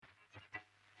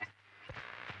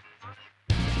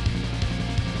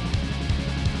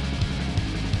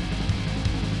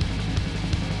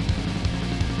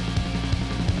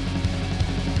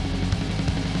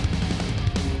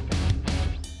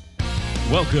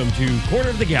Welcome to Corner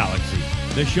of the Galaxy,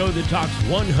 the show that talks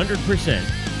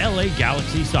 100% LA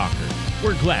Galaxy soccer.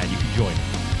 We're glad you could join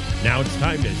us. Now it's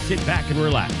time to sit back and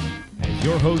relax as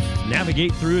your hosts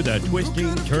navigate through the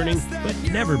twisting, turning, but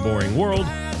never boring world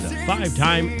of the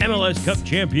five-time MLS Cup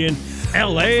champion,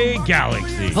 LA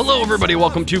Galaxy. Hello, everybody.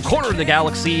 Welcome to Corner of the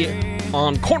Galaxy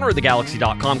on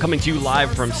cornerofthegalaxy.com, coming to you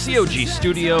live from COG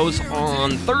Studios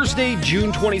on Thursday,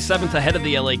 June 27th, ahead of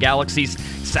the LA Galaxy's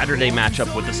Saturday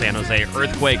matchup with the San Jose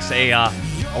Earthquakes. A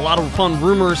lot of fun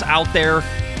rumors out there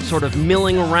sort of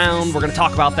milling around. We're going to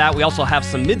talk about that. We also have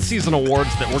some mid-season awards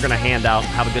that we're going to hand out.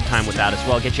 Have a good time with that as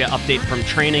well. Get you an update from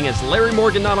training, as Larry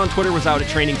Morgan, not on Twitter, was out at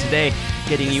training today,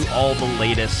 getting you all the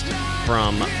latest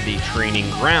from the training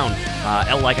ground.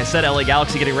 Like I said, LA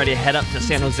Galaxy getting ready to head up to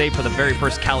San Jose for the very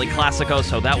first Cali Classico,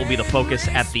 so that will be the focus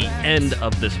at the end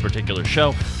of this particular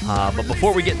show. But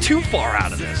before we get too far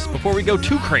out of this, before we go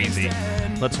too crazy,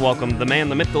 let's welcome the man,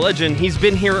 the myth, the legend. He's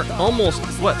been here almost,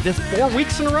 4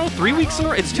 weeks in a row? 3 weeks in a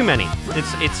row? It's too many.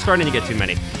 It's starting to get too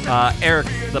many. Eric,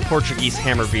 the Portuguese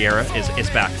Hammer Vieira, is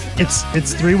back.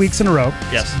 It's 3 weeks in a row.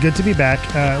 Yes. It's good to be back.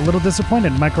 A little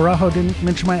disappointed. Mike Araujo didn't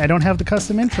mention I don't have the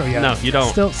custom intro yet. No, you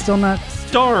don't. Still not.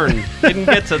 Darn, didn't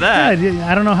get to that.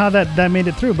 Yeah, I don't know how that made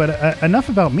it through, but enough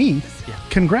about me. Yeah.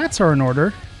 Congrats are in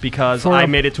order. Because I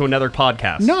made it to another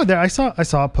podcast. No, I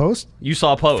saw a post. You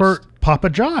saw a post. For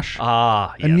Papa Josh.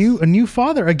 Ah, yes. A new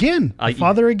father again. A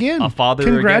father again.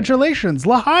 Congratulations.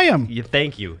 L'chaim. Yeah,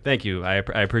 thank you. I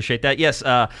appreciate that. Yes,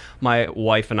 my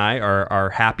wife and I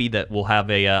are happy that we'll have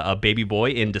a baby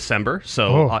boy in December.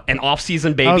 So an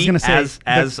off-season baby, I was gonna say,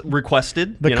 as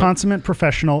requested. The consummate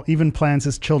professional even plans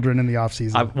his children in the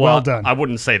off-season. Well done. I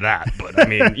wouldn't say that, but I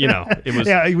mean, it was.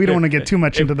 Yeah, we don't want to get too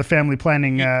much into the family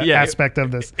planning aspect of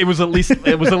this. It was at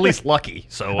least lucky.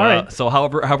 So right. So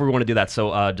however we want to do that.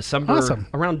 So December. Awesome.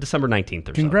 Around December 19th or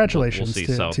so. Congratulations we'll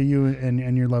see. to you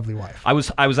and your lovely wife. I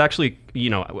was actually,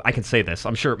 I can say this.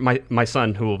 I'm sure my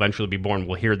son, who will eventually be born,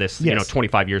 will hear this,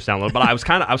 25 years down the road. But I was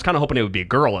kind of hoping it would be a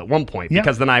girl at one point,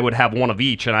 because then I would have one of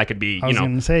each and I could be, I was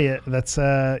going to say it. That's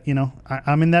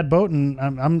I'm in that boat and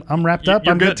I'm wrapped up.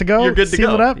 I'm good to go. You're good to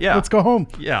Seal go. it up. Yeah. Let's go home.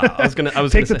 Yeah. I was gonna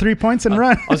take the 3 points and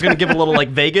run. I was gonna give a little like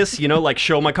Vegas, like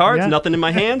show my cards, nothing in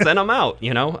my hands, and I'm out.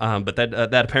 But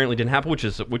that apparently didn't happen, which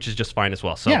is just fine as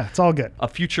well. So yeah, it's all good. A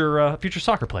future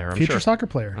soccer player. I'm sure. Soccer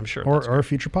player. I'm sure. Or a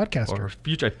future podcaster. Or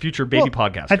future baby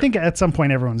podcaster. I think at some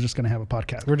point everyone's just going to have a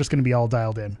podcast. We're just going to be all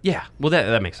dialed in. Yeah. Well,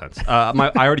 that makes sense. I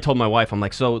already told my wife, I'm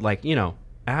like, so like,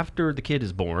 after the kid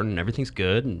is born and everything's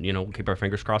good, and we'll keep our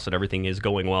fingers crossed that everything is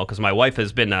going well, because my wife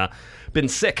has been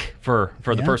sick for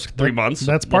the first 3 months.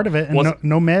 That's part of it. And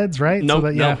no meds, right? No,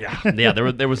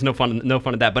 there was no fun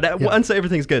at that. But once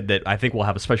everything's good, that I think we'll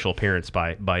have a special appearance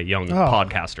by young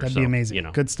podcasters. That'd be amazing.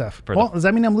 Good stuff. Does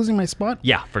that mean I'm losing my spot?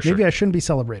 Yeah, for sure. Maybe I shouldn't be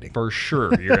celebrating. For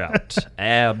sure, you're out.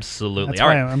 Absolutely. That's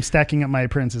why I'm stacking up my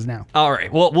appearances now. All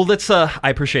right. Well, let's. I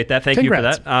appreciate that. Thank you for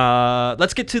that.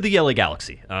 Let's get to the LA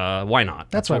Galaxy. Why not?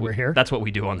 That's why we're here. That's what we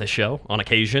do on this show, on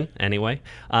occasion, anyway.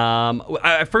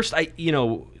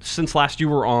 Since last you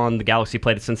were on, the Galaxy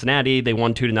played at Cincinnati. They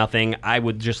won 2-0. I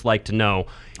would just like to know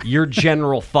your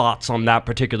general thoughts on that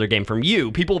particular game from you.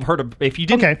 People have heard of. If you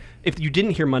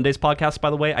didn't hear Monday's podcast, by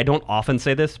the way, I don't often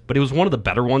say this, but it was one of the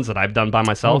better ones that I've done by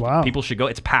myself. Oh, wow. People should go.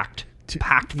 It's packed.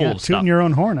 Packed full of stuff. Tooting your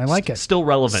own horn. I like it. Still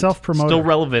relevant. Self-promoter. Still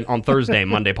relevant on Thursday,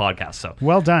 Monday podcast. So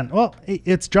well done. Well,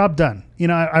 it's job done.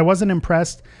 I wasn't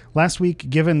impressed last week,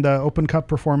 given the Open Cup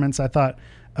performance. I thought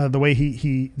the way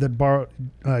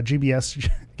GBS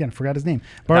again, I forgot his name.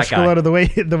 Barcelona, the way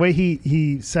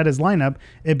he set his lineup,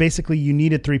 it basically you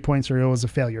needed 3 points or it was a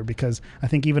failure, because I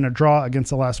think even a draw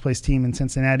against the last place team in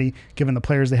Cincinnati, given the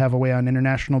players they have away on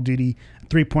international duty,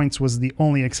 3 points was the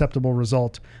only acceptable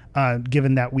result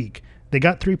given that week. They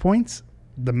got 3 points.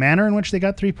 The manner in which they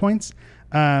got 3 points,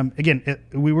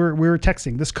 we were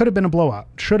texting. This could have been a blowout.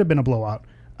 Should have been a blowout,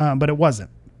 but it wasn't.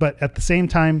 But at the same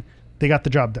time, they got the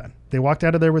job done. They walked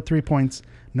out of there with 3 points.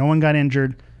 No one got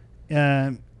injured.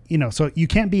 So you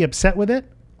can't be upset with it.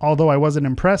 Although I wasn't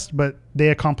impressed, but they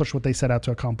accomplished what they set out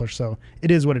to accomplish. So it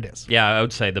is what it is. Yeah, I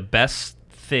would say the best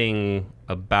thing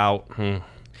about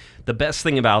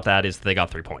that is they got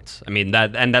 3 points. I mean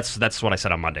that's what I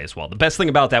said on Monday as well. The best thing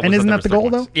about that was isn't that the goal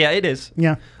though? Yeah, it is.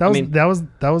 Yeah,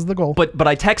 that was the goal. But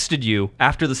I texted you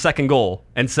after the second goal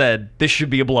and said this should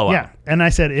be a blowout. Yeah, and I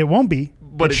said it won't be.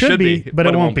 but it should be, but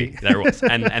it won't be. There was,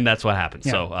 and that's what happened.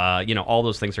 Yeah. So all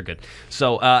those things are good.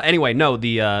 So anyway, no,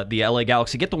 the LA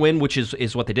Galaxy get the win, which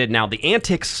is what they did. Now the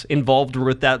antics involved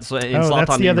with that. Zlatan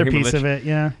that's the other piece of it.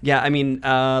 Yeah. Yeah. I mean,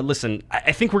 listen,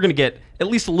 I think we're gonna get at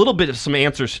least a little bit of some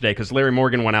answers today because Larry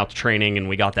Morgan went out to training and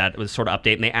we got that sort of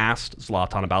update, and they asked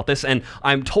Zlatan about this. And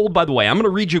I'm told, by the way, I'm going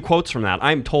to read you quotes from that.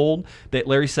 I'm told that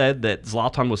Larry said that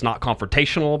Zlatan was not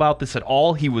confrontational about this at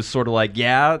all. He was sort of like,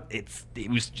 he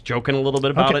was joking a little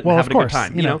bit about it and having a good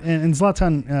time. You know? And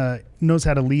Zlatan knows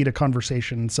how to lead a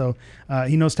conversation. So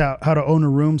he knows how to own a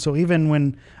room. So even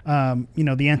when,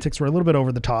 the antics were a little bit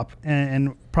over the top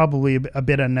and probably a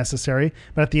bit unnecessary,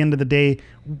 but at the end of the day,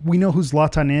 we know who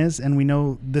Zlatan is, and we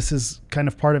know this is kind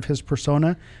of part of his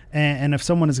persona. And if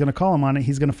someone is going to call him on it,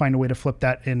 he's going to find a way to flip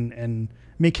that and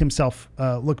make himself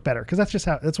look better, because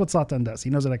that's what Zlatan does. He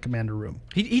knows how to command a room.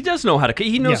 He does know how to.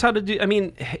 He knows how to do. I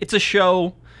mean, it's a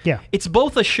show. Yeah, it's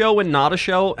both a show and not a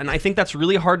show, and I think that's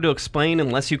really hard to explain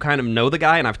unless you kind of know the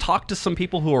guy. And I've talked to some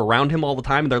people who are around him all the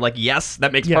time, and they're like, "Yes,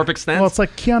 that makes perfect sense." Well, it's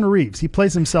like Keanu Reeves. He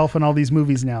plays himself in all these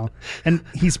movies now, and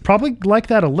he's probably like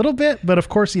that a little bit. But of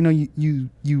course,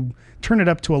 you turn it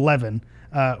up to 11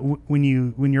 when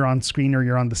you're on screen or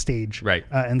you're on the stage, right?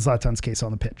 In Zlatan's case,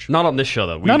 on the pitch. Not on this show,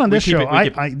 though. Not on this show.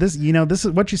 This is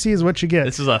what you see is what you get.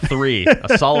 This is a 3,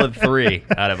 a solid 3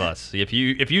 out of us. If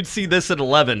you'd see this at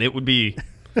 11, it would be.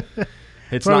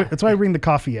 That's why I bring the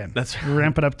coffee in. That's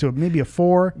ramp it up to maybe a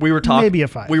 4. Maybe a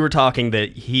 5. We were talking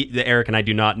that Eric and I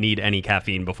do not need any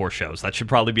caffeine before shows. That should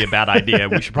probably be a bad idea.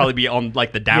 We should probably be on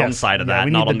like the downside of that.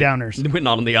 We not need the on downers.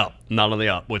 Not on the up. Not on the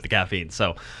up with the caffeine.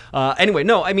 So anyway,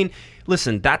 no, I mean,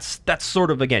 listen, that's sort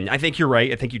of, again, I think you're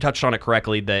right. I think you touched on it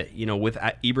correctly that, with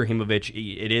Ibrahimovic,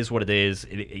 it is what it is.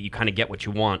 You kind of get what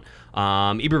you want.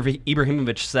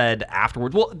 Ibrahimovic said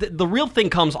afterwards, well, the real thing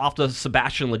comes off the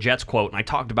Sebastian Leget's quote, and I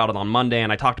talked about it on Monday,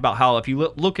 and I talked about how if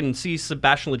you look and see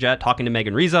Sebastian Lletget talking to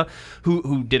Megan Riza,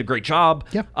 who did a great job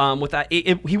with that,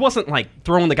 he wasn't like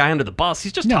throwing the guy under the bus.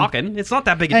 He's just talking. It's not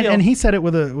that big a deal. And he said it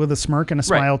with a smirk and a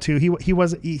smile too.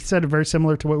 He said it very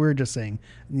similar to what we were just saying.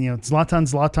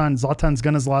 Zlatan's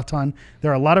gonna Zlatan.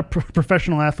 There are a lot of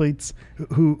professional athletes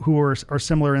who are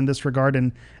similar in this regard,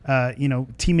 and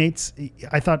teammates.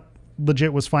 I thought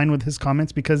Lletget was fine with his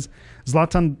comments because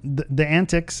Zlatan, the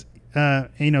antics.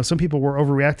 Some people were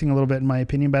overreacting a little bit, in my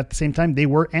opinion, but at the same time, they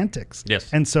were antics.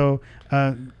 Yes. And so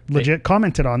Lletget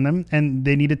commented on them, and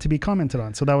they needed to be commented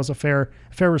on. So that was a fair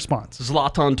response.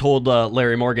 Zlatan told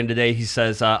Larry Morgan today, he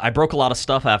says, I broke a lot of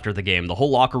stuff after the game. The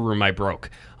whole locker room I broke.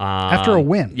 After a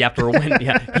win. Yeah, after a win.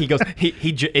 Yeah. He goes,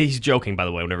 he's joking, by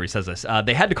the way, whenever he says this.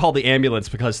 They had to call the ambulance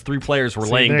because 3 players were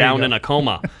laying down in a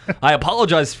coma. I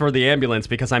apologize for the ambulance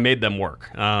because I made them work.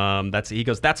 He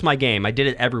goes, that's my game. I did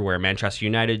it everywhere. Manchester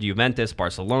United, Juventus,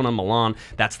 Barcelona, Milan.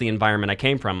 That's the environment I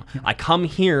came from. I come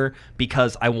here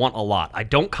because I want a lot. I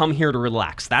don't come here to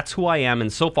relax. That's who I am,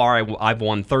 and so far I've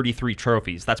won 33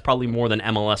 trophies. That's probably more than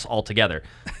MLS altogether.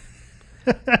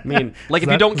 I mean, like,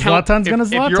 if you don't count,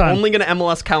 if you're only going to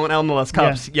MLS count MLS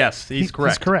Cups, yes, he's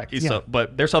correct. He's correct.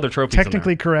 But there's other trophies.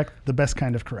 Technically correct, the best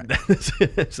kind of correct. Let's see.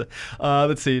 That's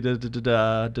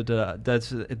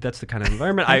the kind of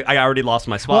environment. I already lost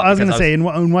my spot. Well, I was going to say, and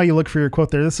while you look for your quote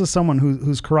there, this is someone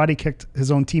who's karate kicked his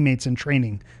own teammates in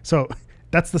training. So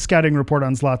that's the scouting report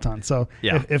on Zlatan. So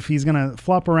if he's going to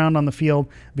flop around on the field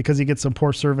because he gets some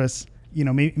poor service,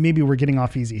 maybe we're getting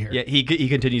off easy here. Yeah, he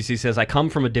continues. He says, I come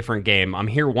from a different game. I'm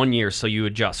here 1 year, so you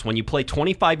adjust. When you play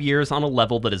 25 years on a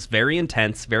level that is very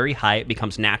intense, very high, it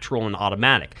becomes natural and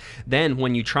automatic. Then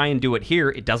when you try and do it here,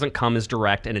 it doesn't come as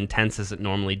direct and intense as it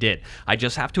normally did. I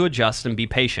just have to adjust and be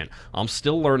patient. I'm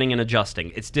still learning and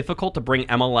adjusting. It's difficult to bring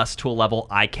MLS to a level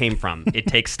I came from. It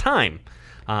takes time.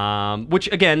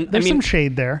 Which again, there's some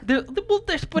shade there. But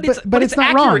it's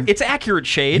not accurate. Wrong. It's accurate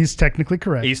shade. He's technically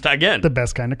correct. He's again the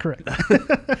best kind of correct.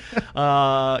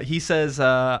 He says,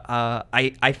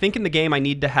 I think in the game I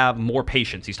need to have more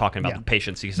patience. He's talking about the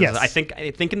patience. He says, I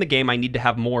think in the game I need to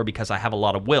have more because I have a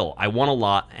lot of will. I want a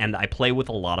lot and I play with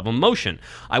a lot of emotion.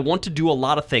 I want to do a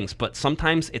lot of things, but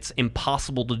sometimes it's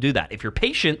impossible to do that. If you're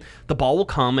patient, the ball will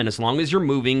come, and as long as you're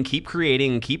moving, keep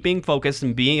creating, keep being focused,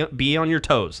 and be on your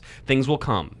toes, things will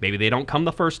come. Maybe they don't come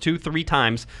the first 2-3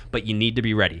 times, but you need to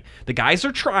be ready. The guys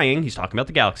are trying. He's talking about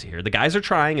the Galaxy here. The guys are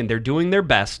trying, and they're doing their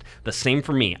best. The same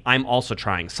for me. I'm also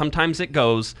trying. Sometimes it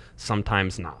goes,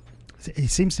 sometimes not.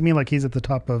 It seems to me like he's at the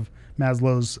top of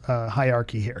Maslow's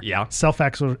hierarchy here. Yeah.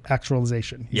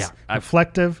 Self-actualization. He's yeah.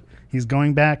 reflective. He's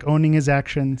going back, owning his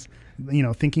actions,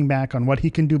 thinking back on what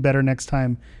he can do better next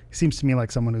time. seems to me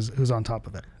like someone who's on top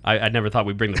of it. I never thought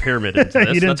we'd bring the pyramid into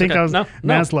this. You didn't think I was no.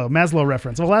 Maslow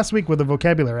reference. Well, last week with the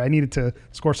vocabulary, I needed to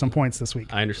score some points this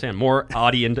week. I understand. More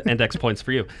Audi index points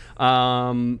for you.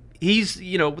 He's,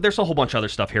 there's a whole bunch of other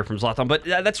stuff here from Zlatan, but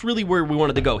that's really where we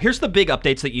wanted to go. Here's the big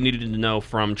updates that you needed to know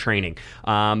from training.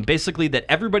 Basically, that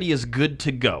everybody is good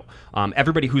to go.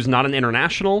 Everybody who's not an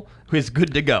international who is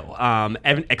good to go,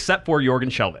 except for Jorgen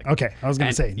Skjelvik. Okay, I was going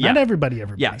to say, not everybody.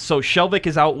 Yeah, so Skjelvik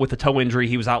is out with a toe injury.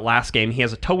 He was out last game. He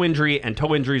has a toe injury, and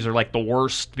toe injuries are like the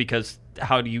worst because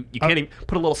how do you can't even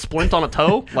put a little splint on a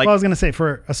toe? Well, I was going to say,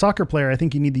 for a soccer player, I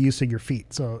think you need the use of your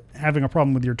feet. So having a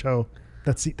problem with your toe,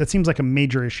 that seems like a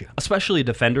major issue. Especially a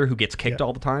defender who gets kicked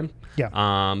all the time.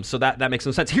 Yeah. So that makes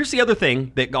no sense. Here's the other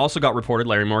thing that also got reported.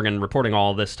 Larry Morgan reporting all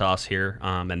of this to us here,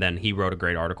 and then he wrote a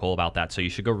great article about that. So you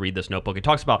should go read this notebook. It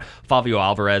talks about Fabio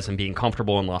Alvarez and being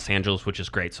comfortable in Los Angeles, which is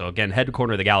great. So again, head to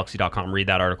cornerofthegalaxy.com, read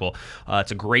that article.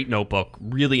 It's a great notebook,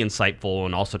 really insightful,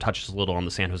 and also touches a little on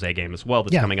the San Jose game as well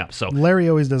that's coming up. So Larry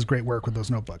always does great work with those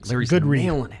notebooks. Larry's good read.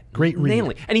 Nailing it. Great read.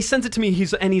 Nailing it. And he sends it to me.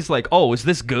 He's like, "Oh, is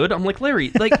this good?" I'm like,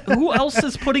 "Larry, who else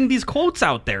is putting these quotes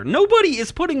out there? Nobody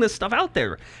is putting this stuff out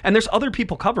there, and there's other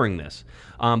people covering this."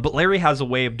 But Larry has a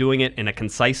way of doing it in a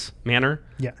concise manner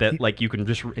that you can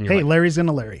just. Larry's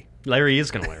gonna Larry. Larry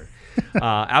is gonna Larry.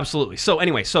 Absolutely. So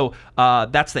anyway,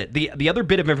 that's it. The other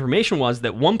bit of information was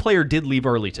that one player did leave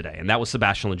early today, and that was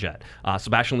Sebastian Lletget.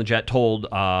 Sebastian Lletget told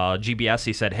GBS,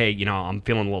 he said, "Hey, I'm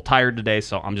feeling a little tired today,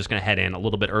 so I'm just going to head in a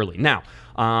little bit early." Now,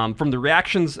 from the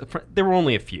reactions, there were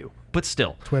only a few. But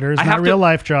still, Twitter's not real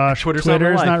life, Josh. Twitter's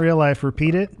not real life.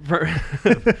 Repeat it.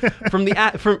 From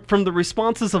the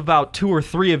responses of about 2 or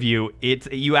 3 of you,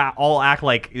 you all act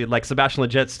like Sebastian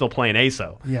Lletget's still playing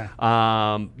ASO.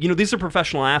 Yeah. These are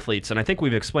professional athletes, and I think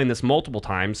we've explained this multiple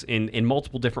times in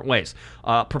multiple different ways.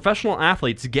 Professional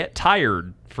athletes get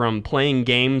tired from playing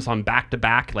games on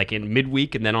back-to-back, like in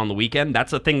midweek and then on the weekend.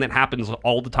 That's a thing that happens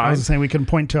all the time. I was saying we can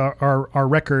point to our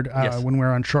record when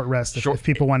we're on short rest if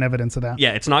people want evidence of that.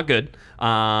 Yeah, it's not good.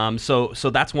 So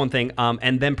that's one thing.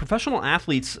 And then professional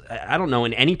athletes, I don't know,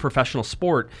 in any professional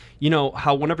sport,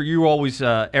 how whenever you always,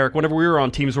 Eric, whenever we were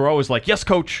on teams, we're always like, "Yes,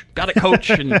 coach, got it, coach,"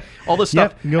 and all this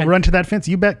stuff. You'll run to that fence.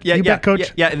 You bet,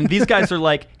 coach. Yeah, and these guys are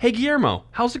like, "Hey, Guillermo,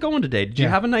 how's it going today? Did you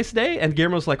have a nice day?" And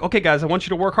Guillermo's like, "Okay, guys, I want you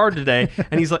to work hard today."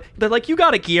 And they're like, "You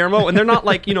got it, Guillermo." And they're not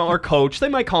like, our coach. They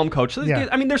might call him coach.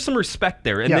 I mean, there's some respect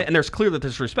there, and there's clear that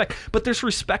there's respect. But there's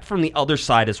respect from the other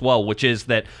side as well, which is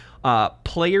that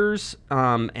players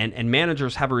and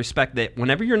managers have a respect that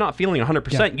whenever you're not feeling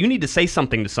 100%, you need to say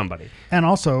something to somebody. And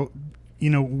also,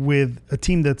 with a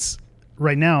team that's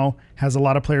right now has a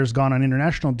lot of players gone on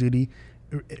international duty,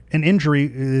 an injury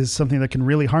is something that can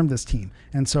really harm this team.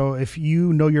 And so if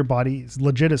your body,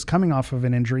 Lletget is coming off of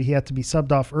an injury, he had to be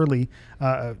subbed off early,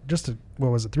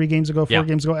 3 games ago, 4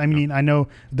 games ago? I mean, I know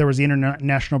there was the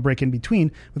international break in between,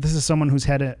 but this is someone who's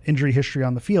had an injury history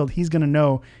on the field. He's going to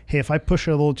know, hey, if I push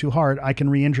it a little too hard, I can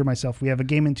re-injure myself. We have a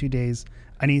game in 2 days.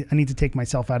 I need to take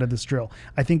myself out of this drill.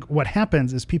 I think what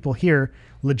happens is people hear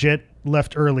Lletget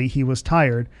left early, he was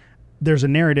tired. There's a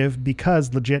narrative because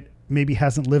Lletget maybe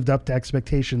hasn't lived up to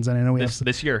expectations, and I know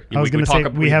this year. I was going to say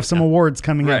we have some awards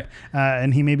coming up,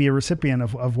 and he may be a recipient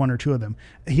of 1 or 2 of them.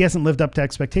 He hasn't lived up to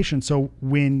expectation, so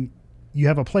when you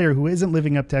have a player who isn't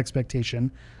living up to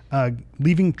expectation,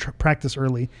 leaving practice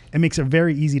early, it makes it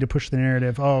very easy to push the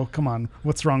narrative. Oh, come on,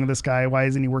 what's wrong with this guy? Why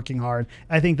isn't he working hard?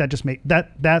 I think that just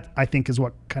that I think is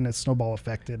what kind of snowball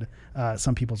affected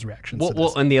some people's reactions.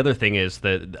 Well, and the other thing is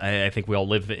that I think we all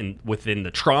live within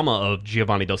the trauma of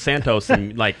Giovanni Dos Santos,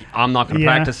 and I'm not going to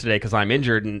practice today because I'm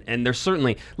injured, and there's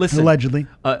certainly allegedly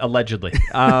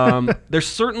there's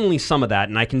certainly some of that,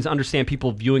 and I can understand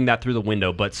people viewing that through the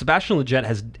window. But Sebastian Lletget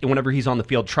has, whenever he's on the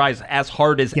field, tries as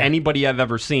hard as anybody I've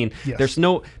ever seen. Yes. There's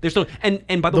no,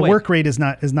 and by the way, the work rate is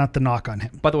not the knock on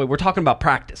him. By the way, we're talking about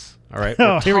practice. All right,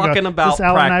 we're talking about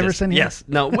Alan practice. Iverson here? Yes,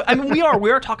 no, I mean we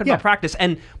are talking about practice.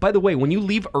 And by the way, when you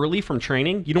leave early from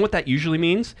training, you know what that usually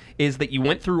means is that you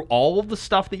went through all of the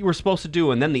stuff that you were supposed to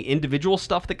do, and then the individual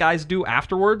stuff that guys do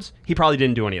afterwards. He probably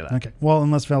didn't do any of that. Okay, well,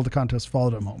 unless Valdecantos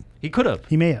followed him home, he could have.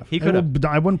 He may have. He could have.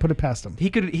 I wouldn't put it past him. He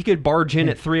could barge in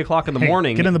at 3:00 in the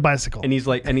morning. Get in the bicycle. And he's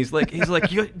like,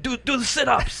 you do the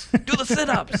sit-ups. Do the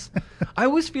sit-ups. I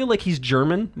always feel like he's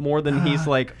German more than he's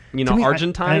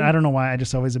Argentine. I don't know why. I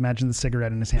just always imagine the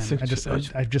cigarette in his hand.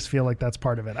 I just feel like that's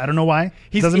part of it. I don't know why.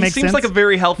 He seems like a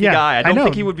very healthy guy. I don't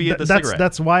think he would be at the cigarette.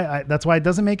 That's why it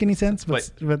doesn't make any sense.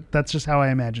 But that's just how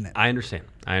I imagine it. I understand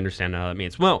how that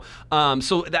means. Well,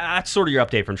 so that's sort of your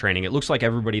update from training. It looks like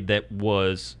everybody that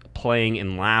was playing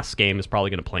in last game is probably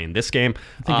going to play in this game.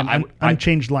 I think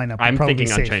unchanged lineup. I'm thinking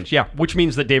unchanged. Yeah, which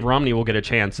means that Dave Romney will get a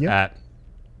chance at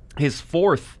his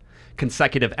fourth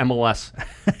consecutive MLS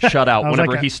shutout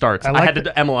whenever he starts. I had to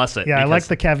MLS it. Yeah, I like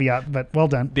the caveat, but well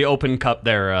done. The Open Cup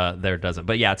there doesn't.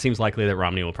 But yeah, it seems likely that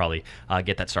Romney will probably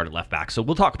get that started left back. So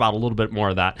we'll talk about a little bit more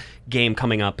of that game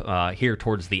coming up here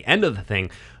towards the end of the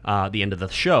thing, the end of the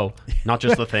show, not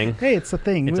just the thing. Hey, it's the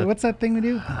thing. What's that thing we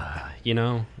do?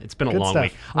 It's been a long stuff.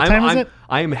 week. What time is it?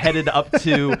 I am headed up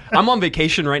to. I'm on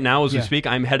vacation right now as we speak.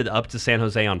 I'm headed up to San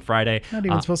Jose on Friday. Not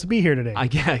even supposed to be here today.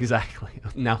 Yeah, exactly.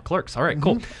 Now Clerks. All right,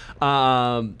 cool.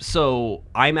 So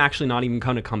I'm actually not even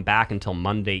going to come back until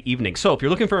Monday evening. So if you're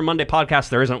looking for a Monday podcast,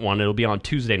 there isn't one. It'll be on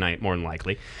Tuesday night, more than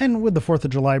likely. And with the 4th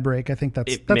of July break, I think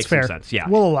that's makes fair. Some sense. Yeah,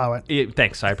 we'll allow it.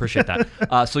 Thanks, I appreciate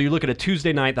that. So you look at a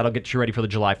Tuesday night, that'll get you ready for the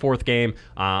July 4th game,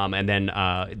 and then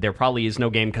there probably is no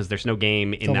game because there's no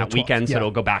game in that weekend, so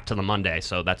it'll go back to the Monday.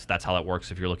 So that's how that works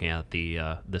if you're looking at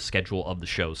the schedule of the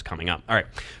shows coming up. All right,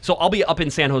 so I'll be up in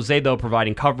San Jose though,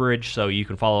 providing coverage. So you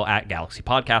can follow at Galaxy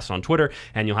Podcast on Twitter,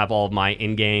 and you'll have all of my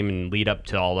in-game and lead up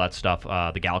to all that stuff.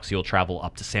 The Galaxy will travel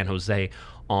up to San Jose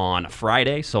on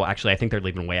Friday. So actually, I think they're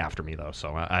leaving way after me though.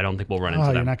 So I don't think we'll run into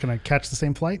them. You're not going to catch the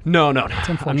same flight? No.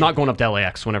 I'm not going up to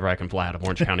LAX whenever I can fly out of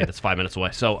Orange County. That's 5 minutes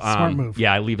away. So smart move.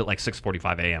 Yeah, I leave at like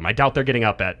 6:45 a.m. I doubt they're getting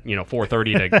up at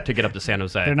 4:30 to get up to San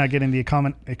Jose. They're not getting the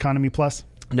economy plus.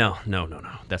 No.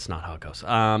 That's not how it goes.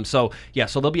 So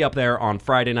they'll be up there on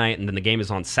Friday night, and then the game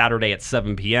is on Saturday at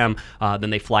 7 p.m. Then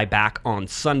they fly back on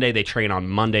Sunday. They train on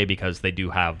Monday because they do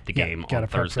have the game on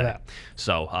Thursday.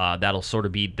 So that'll sort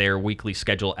of be their weekly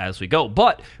schedule as we go.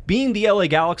 But being the LA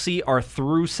Galaxy are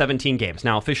through 17 games,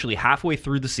 now officially halfway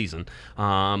through the season.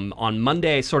 On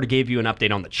Monday, I sort of gave you an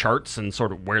update on the charts and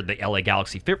sort of where the LA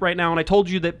Galaxy fit right now. And I told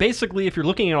you that basically, if you're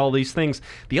looking at all these things,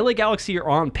 the LA Galaxy are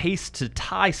on pace to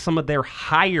tie some of their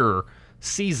higher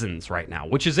seasons right now,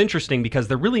 which is interesting because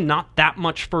they're really not that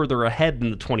much further ahead than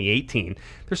the 2018.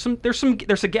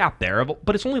 There's a gap there,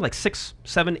 but it's only like 6,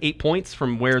 7, 8 points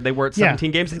from where they were at 17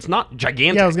 games. It's not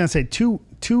gigantic. Yeah, I was going to say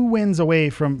two wins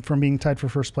away from being tied for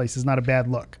first place is not a bad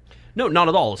look. No, not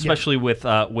at all, especially with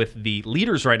the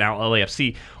leaders right now,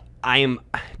 LAFC.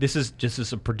 This is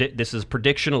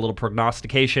prediction, a little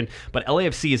prognostication, but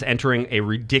LAFC is entering a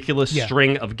ridiculous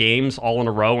string of games all in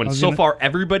a row, and so far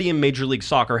everybody in Major League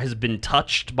Soccer has been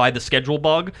touched by the schedule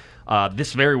bug.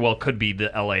 This very well could be the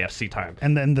LAFC time.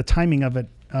 And then the timing of it,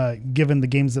 given the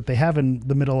games that they have in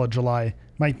the middle of July,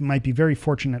 might be very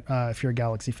fortunate if you're a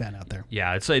Galaxy fan out there.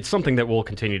 Yeah, it's something that we'll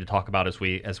continue to talk about as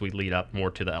we lead up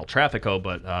more to the El Tráfico,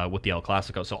 but with the El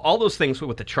Clásico. So all those things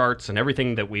with the charts and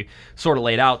everything that we sort of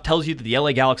laid out tells you that the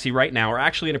LA Galaxy right now are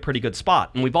actually in a pretty good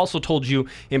spot. And we've also told you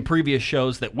in previous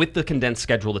shows that with the condensed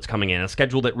schedule that's coming in, a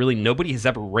schedule that really nobody has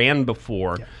ever ran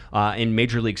before in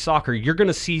Major League Soccer, you're going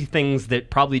to see things that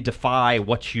probably defy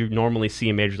what you normally see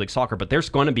in Major League Soccer. But there's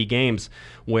going to be there's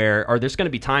going to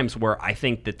be times where I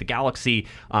think that the Galaxy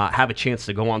have a chance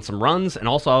to go on some runs and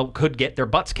also could get their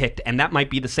butts kicked, and that might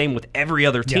be the same with every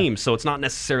other team. So it's not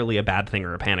necessarily a bad thing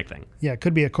or a panic thing. Yeah, it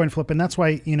could be a coin flip, and that's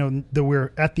why that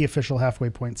we're at the official halfway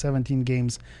point, 17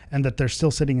 games, and that they're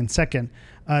still sitting in second.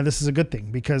 This is a good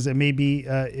thing because it may be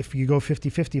if you go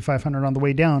 50-50, 500 on the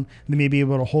way down, they may be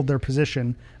able to hold their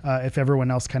position if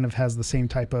everyone else kind of has the same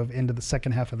type of into the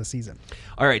second half of the season.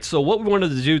 All right, so what we wanted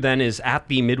to do then is at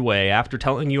the midway, after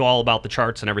telling you all about the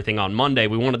charts and everything on Monday,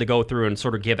 we wanted to go through and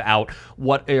sort of give out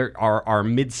what are our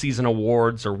mid-season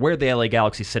awards or where the LA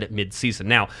Galaxy sit at mid-season.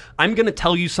 Now, I'm going to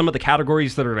tell you some of the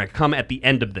categories that are going to come at the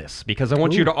end of this because I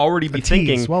want you to already be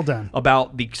thinking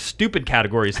about the stupid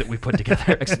categories that we put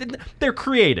together. They're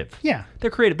creative. Yeah.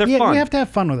 They're creative. They're fun. We have to have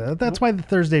fun with it. That's why the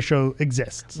Thursday show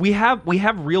exists. We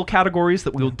have real categories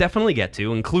that we'll definitely get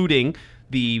to, including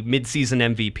the mid-season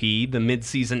MVP, the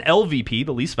mid-season LVP,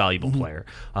 the least valuable player,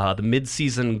 the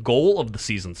mid-season goal of the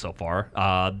season so far,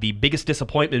 the biggest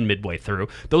disappointment midway through.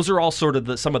 Those are all sort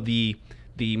of some of the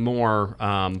more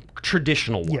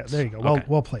traditional ones. Yeah, there you go.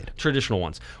 Well played. Traditional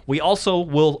ones. We also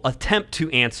will attempt to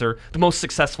answer the most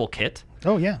successful kit.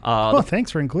 Oh yeah.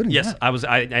 Thanks for including that. Yes,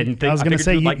 I didn't think. I was going to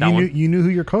say you knew who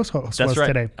your co-host was right.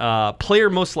 today. Player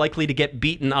most likely to get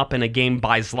beaten up in a game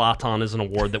by Zlatan is an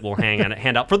award that we'll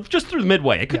hand out for just through the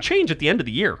midway. It could change at the end of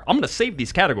the year. I'm going to save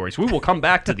these categories. We will come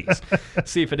back to these.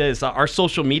 See if it is our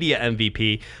social media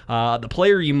MVP, the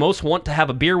player you most want to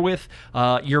have a beer with,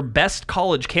 your best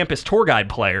college campus tour guide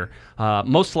player.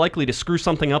 Most likely to screw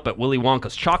something up at Willy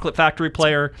Wonka's chocolate factory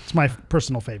player. It's my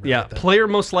personal favorite. Yeah, player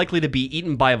most likely to be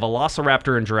eaten by a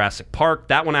velociraptor in Jurassic Park.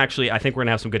 That one actually, I think we're going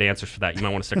to have some good answers for that. You might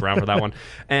want to stick around for that one.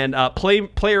 And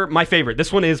player, my favorite.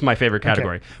 This one is my favorite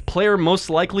category. Okay. Player most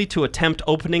likely to attempt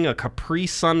opening a Capri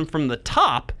Sun from the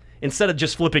top instead of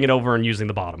just flipping it over and using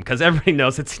the bottom, because everybody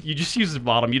knows you just use the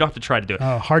bottom. You don't have to try to do it.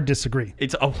 Hard disagree.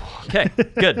 Okay,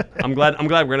 good. I'm glad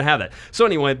we're gonna have that. So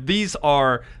anyway, these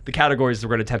are the categories that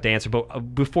we're gonna attempt to answer.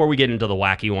 But before we get into the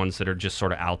wacky ones that are just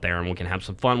sort of out there and we can have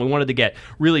some fun, we wanted to get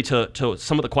really to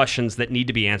some of the questions that need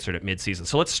to be answered at midseason.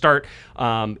 So let's start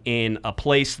in a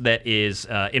place that is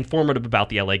informative about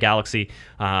the LA Galaxy.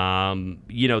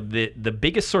 The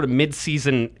biggest sort of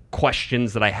midseason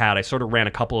questions that I had, I sort of ran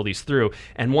a couple of these through,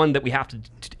 and one that we have to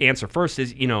answer first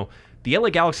is, the LA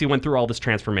Galaxy went through all this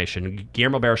transformation.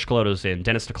 Guillermo Barros-Schelotto's in.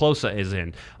 Dennis DeClosa is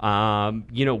in.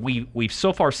 We've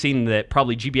so far seen that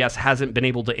probably GBS hasn't been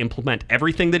able to implement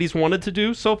everything that he's wanted to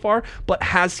do so far, but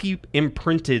has he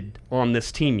imprinted on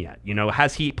this team yet?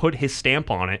 Has he put his stamp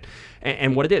on it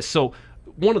and what it is? So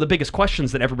one of the biggest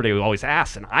questions that everybody always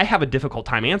asks, and I have a difficult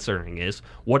time answering, is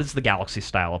what is the Galaxy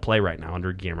style of play right now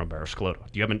under Guillermo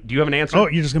Barros-Schelotto? Do you have an answer? Oh,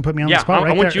 you're just going to put me on the spot right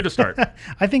there? I want you to start.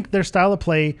 I think their style of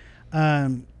play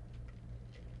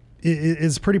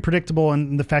is pretty predictable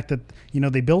in the fact that,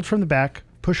 they build from the back,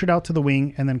 push it out to the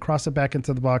wing, and then cross it back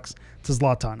into the box to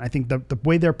Zlatan. I think the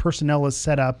way their personnel is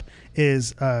set up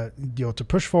is to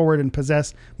push forward and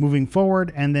possess moving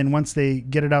forward, and then once they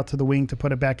get it out to the wing, to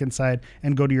put it back inside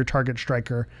and go to your target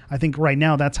striker. I think right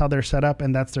now that's how they're set up,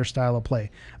 and that's their style of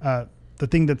play. The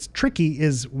thing that's tricky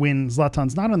is when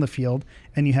Zlatan's not on the field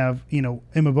and you have, Ima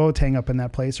Boateng up in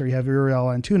that place, or you have Uriel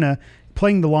Antuna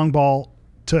playing the long ball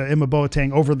to Ima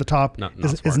Boateng over the top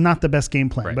is not the best game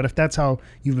plan. Right. But if that's how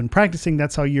you've been practicing,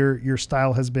 that's how your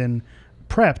style has been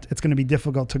prepped, it's going to be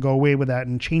difficult to go away with that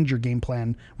and change your game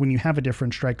plan when you have a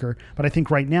different striker. But I think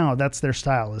right now that's their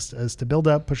style is to build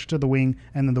up, push it to the wing,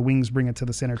 and then the wings bring it to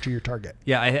the center to your target.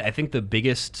 Yeah, I think the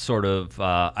biggest sort of,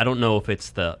 I don't know if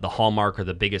it's the hallmark or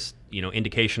the biggest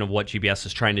indication of what GBS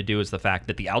is trying to do is the fact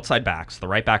that the outside backs, the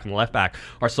right back and the left back,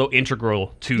 are so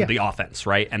integral to the offense,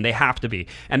 right? And they have to be.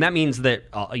 And that means that,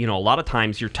 a lot of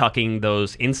times you're tucking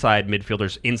those inside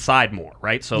midfielders inside more,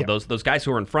 right? So those guys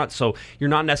who are in front, so you're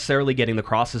not necessarily getting the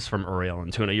crosses from Uriel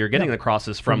Antuna. You're getting the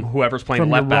crosses from whoever's playing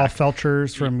left back. From your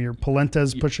Felchers, from your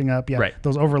Polentas pushing up,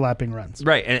 those overlapping runs.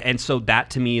 Right, and so that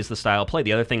to me is the style of play.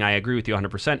 The other thing I agree with you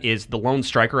 100% is the lone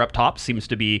striker up top seems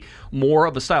to be more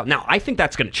of a style. Now, I think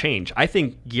that's going to change. I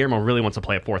think Guillermo really wants to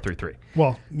play a 4-3-3.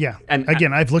 Well, yeah. And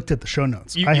again, I've looked at the show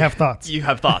notes. I have thoughts. You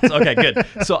have thoughts. Okay, good.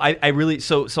 So I really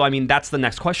I mean that's the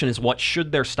next question is what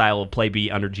should their style of play be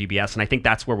under GBS? And I think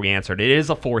that's where we answered. It is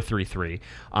a 4-3-3.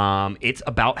 It's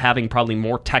about having probably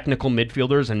more technical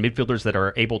midfielders and midfielders that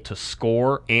are able to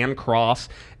score and cross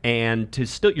and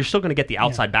you're still going to get the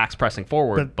outside backs pressing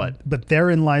forward, but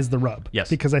therein lies the rub. Yes.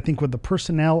 Because I think with the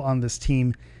personnel on this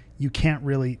team, you can't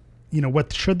really,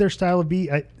 what should their style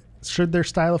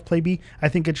of play be? I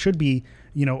think it should be,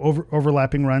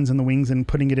 overlapping runs in the wings and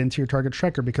putting it into your target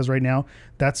striker, because right now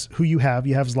that's who you have.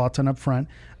 You have Zlatan up front.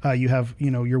 You have,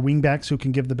 your wing backs who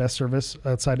can give the best service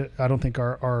outside. I don't think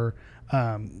are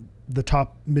the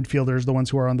top midfielders, the ones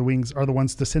who are on the wings, are the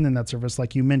ones to send in that service,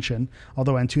 like you mentioned,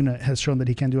 although Antuna has shown that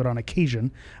he can do it on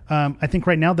occasion. I think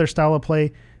right now their style of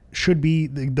play should be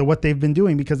the what they've been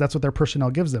doing, because that's what their personnel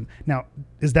gives them. Now,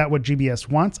 is that what GBS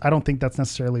wants? I don't think that's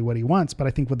necessarily what he wants, but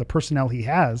I think with the personnel he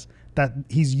has, that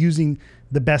he's using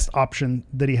the best option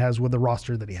that he has with the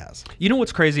roster that he has. You know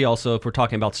what's crazy also, if we're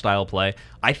talking about style play,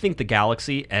 I think the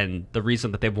Galaxy, and the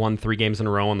reason that they've won 3 games in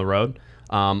a row on the road,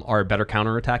 are a better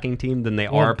counterattacking team than they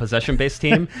are a possession-based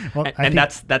team. And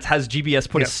that's has GBS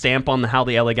put a stamp on how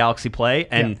the LA Galaxy play,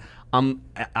 and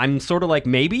I'm sort of like,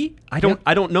 maybe I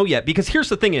don't know yet, because here's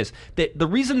the thing is that the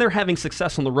reason they're having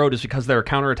success on the road is because they're a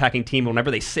counterattacking team.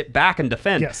 Whenever they sit back and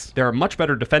defend, they're a much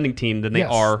better defending team than they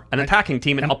are an attacking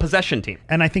team and a possession team.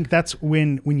 And I think that's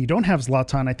when you don't have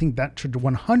Zlatan, I think that should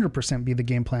 100% be the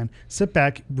game plan. Sit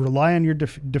back, rely on your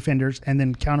defenders, and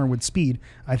then counter with speed.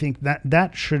 I think that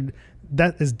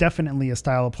is definitely a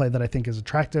style of play that I think is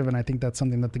attractive, and I think that's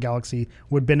something that the Galaxy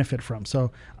would benefit from.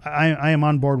 So I am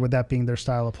on board with that being their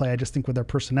style of play. I just think with their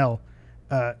personnel,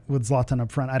 with Zlatan up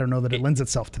front, I don't know that it lends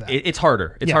itself to that. It's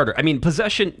harder. It's harder. I mean,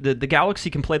 possession, the Galaxy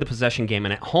can play the possession game,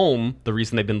 and at home, the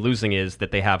reason they've been losing is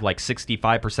that they have like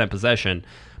 65% possession,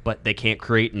 but they can't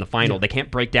create in the final. They can't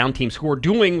break down teams who are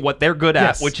doing what they're good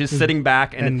at, which is sitting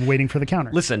back and waiting for the counter.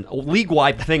 Listen,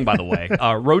 league-wide thing, by the way.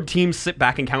 Road teams sit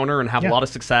back and counter and have a lot of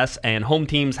success, and home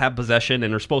teams have possession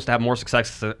and are supposed to have more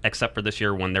success, except for this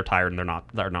year when they're tired and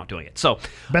they're not doing it. So,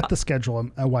 bet the schedule.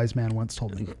 A wise man once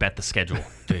told me. Bet the schedule,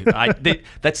 dude.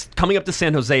 That's coming up to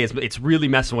San Jose. It's really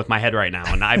messing with my head right now,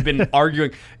 and I've been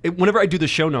arguing. Whenever I do the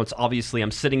show notes, obviously I'm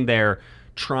sitting there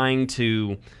trying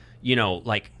to,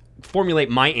 formulate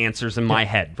my answers in my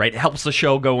head, right? It helps the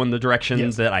show go in the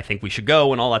directions that I think we should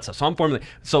go and all that stuff. So I'm formulating.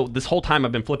 So this whole time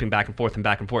I've been flipping back and forth and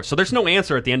back and forth. So there's no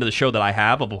answer at the end of the show that I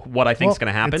have of what I think is going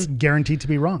to happen. It's guaranteed to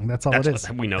be wrong. That's all it is.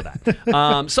 We know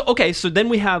that. So then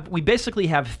we basically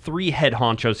have three head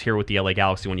honchos here with the LA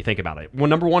Galaxy when you think about it. Well,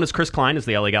 number one is Chris Klein as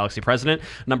the LA Galaxy president.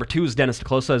 Number two is Dennis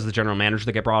DeClosa as the general manager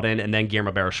that get brought in, and then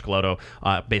Guillermo Barros-Schelotto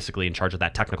basically in charge of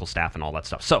that technical staff and all that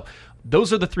stuff. So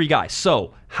those are the three guys.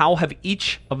 So how have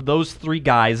each of those three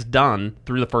guys done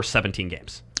through the first 17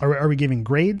 games? Are we giving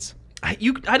grades? I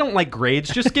don't like grades.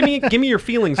 Just give me your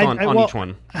feelings on each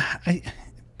one.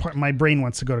 My brain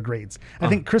wants to go to grades. I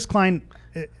think Chris Klein,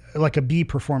 like a B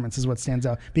performance is what stands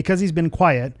out because he's been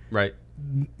quiet. Right.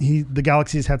 The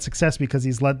Galaxy has had success because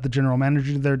he's let the general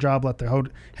manager do their job, let the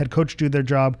head coach do their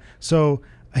job. So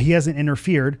he hasn't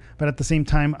interfered, but at the same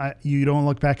time, you don't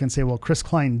look back and say, well, Chris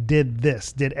Klein did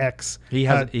this, did X. He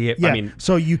has.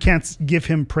 So you can't give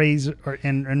him praise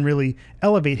and really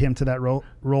elevate him to that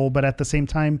role. But at the same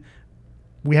time,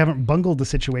 we haven't bungled the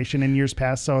situation in years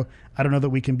past, so I don't know that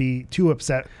we can be too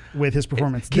upset with his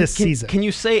performance this season. Can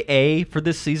you say A for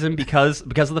this season because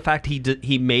of the fact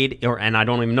he made, and I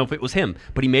don't even know if it was him,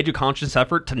 but he made a conscious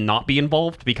effort to not be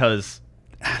involved because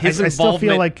his involvement. I still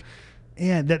feel like,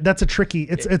 that's a tricky.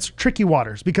 It's tricky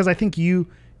waters because I think you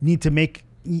need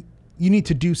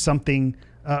to do something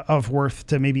of worth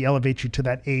to maybe elevate you to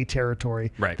that A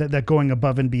territory, right? That going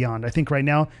above and beyond. I think right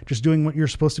now, just doing what you're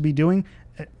supposed to be doing.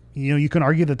 You can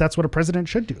argue that that's what a president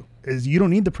should do. Is you don't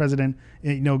need the president,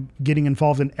 getting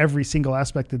involved in every single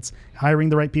aspect. It's hiring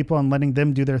the right people and letting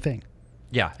them do their thing.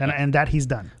 Yeah, and that he's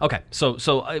done. Okay, so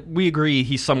we agree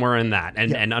he's somewhere in that,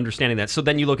 and understanding that. So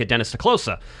then you look at Dennis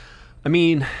DeClosa. I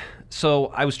mean, so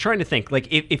I was trying to think, like,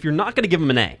 if you're not going to give him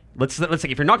an A, let's say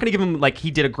if you're not going to give him, like,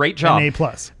 he did a great job, an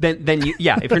A+, then you,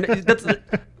 if you're that's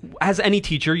as any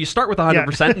teacher, you start with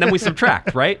 100% and then we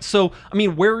subtract, right? So I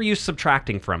mean, where are you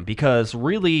subtracting from? Because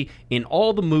really, in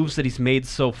all the moves that he's made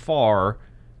so far,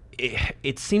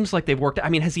 it seems like they've worked. I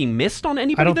mean, has he missed on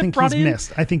anybody? I don't think he's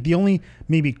missed. I think the only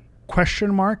maybe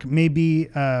question mark may be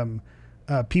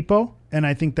Pipo. And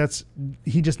I think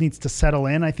he just needs to settle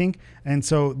in, I think. And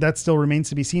so that still remains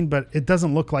to be seen, but it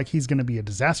doesn't look like he's going to be a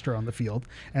disaster on the field.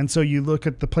 And so you look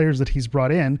at the players that he's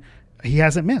brought in, he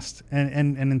hasn't missed.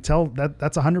 And until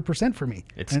that's 100% for me.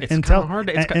 It's until hard.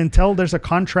 Until there's a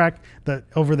contract that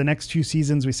over the next few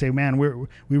seasons we say, man,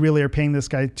 we really are paying this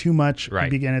guy too much. Right.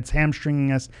 And it's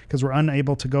hamstringing us because we're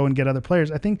unable to go and get other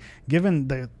players. I think given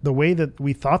the way that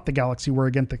we thought the Galaxy were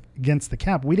against the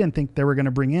cap, we didn't think they were going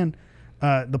to bring in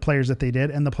the players that they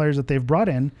did, and the players that they've brought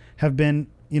in have been,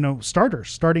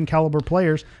 starting caliber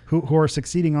players who are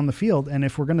succeeding on the field. And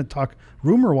if we're going to talk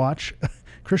rumor watch,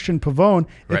 Christian Pavone,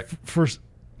 right.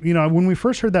 When we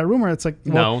first heard that rumor, it's like,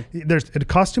 no, it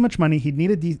costs too much money. He'd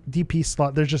need a DP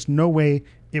slot. There's just no way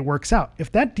it works out.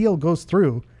 If that deal goes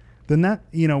through, then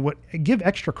give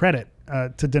extra credit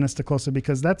to Dennis DeClosa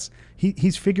because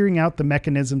he's figuring out the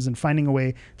mechanisms and finding a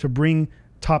way to bring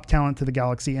top talent to the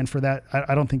Galaxy, and for that,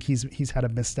 I don't think he's had a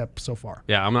misstep so far.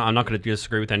 Yeah, I'm not going to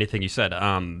disagree with anything you said.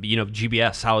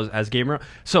 GBS, how has Guillermo?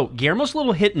 So Guillermo's a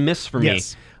little hit and miss for me,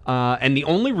 and the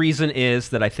only reason is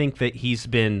that I think that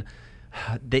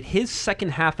that his second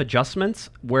half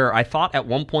adjustments, where I thought at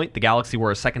one point the Galaxy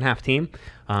were a second half team,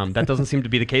 that doesn't seem to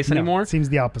be the case anymore. It seems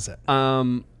the opposite.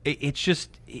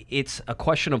 It's a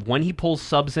question of when he pulls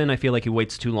subs in, I feel like he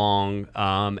waits too long,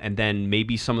 and then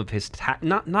maybe some of his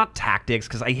not tactics,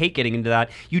 because I hate getting into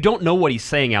that. You don't know what he's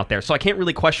saying out there, so I can't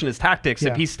really question his tactics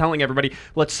if he's telling everybody,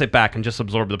 let's sit back and just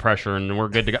absorb the pressure and we're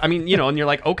good to go. I mean, and you're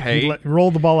like, okay,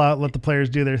 roll the ball out, let the players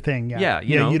do their thing.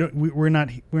 We're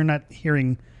not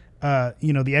hearing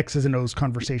the X's and O's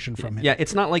conversation from him. Yeah,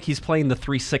 it's not like he's playing the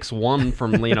 3-6-1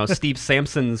 from Steve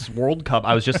Sampson's World Cup.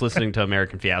 I was just listening to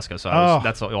American Fiasco, so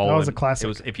that's all. That was a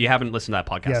classic. If you haven't listened to that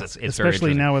podcast, it's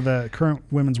especially now with the current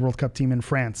women's World Cup team in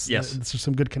France. Yes, there's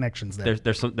some good connections there.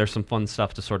 There's some fun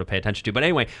stuff to sort of pay attention to. But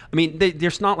anyway, I mean,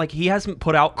 there's not like he hasn't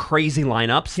put out crazy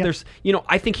lineups. Yep. There's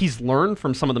I think he's learned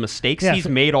from some of the mistakes he's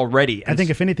made already. I think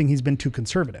if anything, he's been too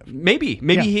conservative. Maybe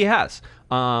he has.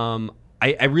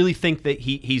 I really think that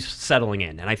he's settling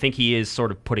in, and I think he is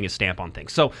sort of putting a stamp on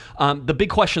things. So the big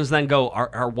questions then go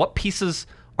are what pieces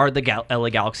are the LA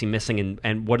Galaxy missing,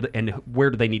 and where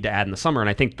do they need to add in the summer? And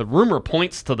I think the rumor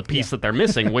points to the piece that they're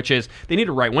missing, which is they need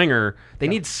a right winger. They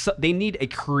need a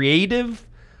creative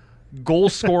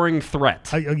goal-scoring threat.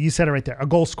 You said it right there, a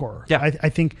goal scorer. Yeah. I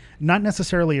think not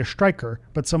necessarily a striker,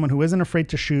 but someone who isn't afraid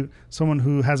to shoot, someone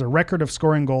who has a record of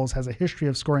scoring goals, has a history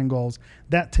of scoring goals.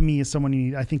 That, to me, is someone you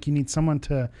need. I think you need someone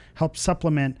to help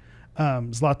supplement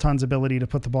Zlatan's ability to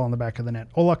put the ball in the back of the net.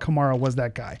 Ola Kamara was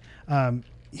that guy.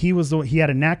 he had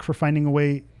a knack for finding a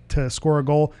way to score a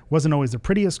goal. Wasn't always the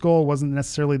prettiest goal, wasn't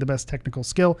necessarily the best technical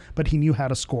skill, but he knew how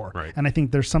to score. Right. And I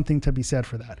think there's something to be said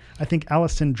for that. I think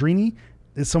Alessandrini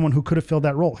is someone who could have filled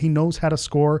that role. He knows how to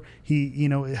score. He,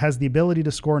 has the ability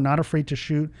to score, not afraid to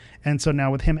shoot. And so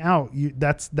now with him out,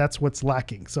 that's what's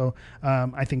lacking. So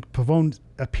I think Pavone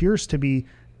appears to be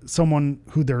someone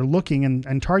who they're looking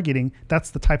and targeting.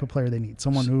 That's the type of player they need.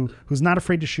 Someone who's not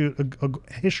afraid to shoot,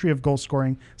 a history of goal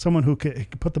scoring, someone who could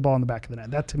put the ball in the back of the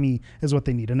net. That to me is what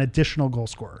they need, an additional goal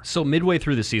scorer. So midway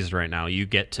through the season right now, you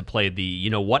get to play the,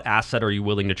 what asset are you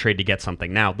willing to trade to get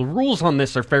something? Now, the rules on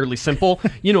this are fairly simple,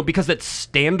 because it's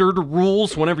standard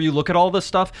rules whenever you look at all this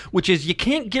stuff, which is you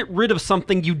can't get rid of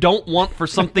something you don't want for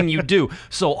something you do.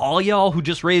 So all y'all who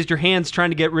just raised your hands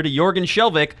trying to get rid of Jorgen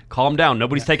Skjelvik, calm down.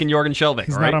 Nobody's taking Jorgen Skjelvik.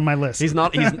 He's all right? not on my list. He's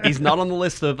not on the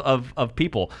list of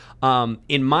people.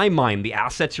 In my mind, the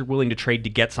assets you're willing to trade to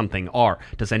get something are: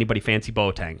 does anybody fancy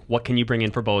Boateng? What can you bring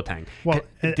in for Boateng? Well,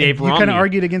 Dave you Romney kind of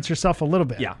argued against yourself a little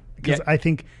bit. Yeah. Because I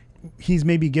think he's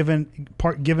maybe given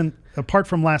apart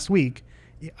from last week.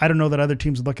 I don't know that other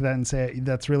teams would look at that and say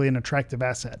that's really an attractive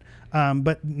asset.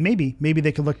 But maybe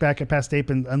they could look back at past tape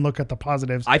and look at the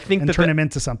positives and turn him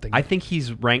into something. I think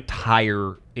he's ranked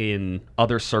higher in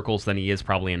other circles than he is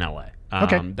probably in LA.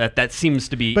 Okay. That seems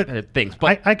to be things.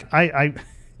 But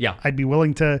yeah, I'd be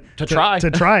willing to try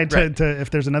right. to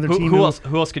if there's another team. Who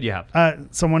else could you have?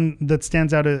 Someone that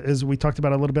stands out is we talked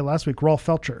about a little bit last week, Rolf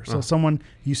Felcher. So someone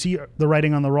you see the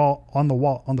writing on the wall on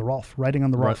the Rolf.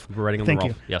 Thank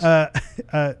you. Yes.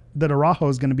 That Araujo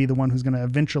is going to be the one who's going to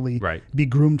eventually be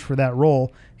groomed for that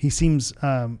role. He seems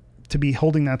to be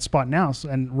holding that spot now,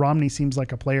 and Romney seems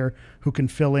like a player who can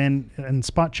fill in and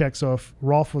spot check. So if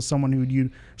Rolf was someone who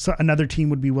another team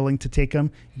would be willing to take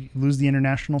him, you lose the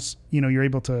internationals, you're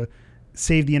able to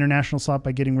save the international slot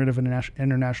by getting rid of an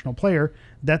international player.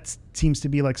 That seems to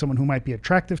be like someone who might be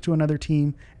attractive to another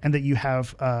team, and that you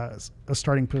have a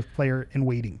starting player in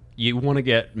waiting. You want to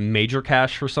get major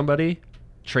cash for somebody?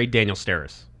 Trade Daniel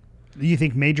Steres. Do you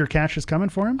think major cash is coming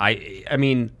for him? I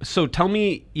mean, so tell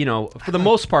me, for the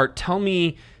most part, tell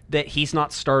me that he's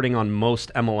not starting on most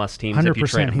MLS teams. 100%. If you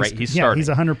trade him, right? He's starting. He's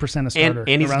 100% a starter.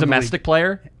 And he's a domestic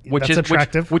player, which is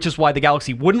attractive. Which is why the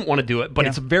Galaxy wouldn't want to do it, but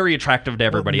it's very attractive to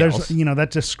everybody else.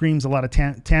 That just screams a lot of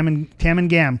Tam and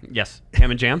Gam. Yes, Tam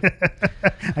and Jam.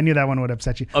 I knew that one would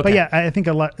upset you. Okay. But yeah, I think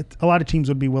a lot of teams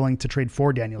would be willing to trade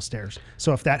for Daniel Steres.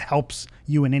 So if that helps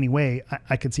you in any way,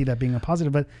 I could see that being a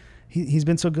positive. But he's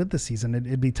been so good this season.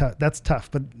 It'd be tough. That's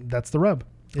tough, but that's the rub.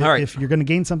 All right. If you're going to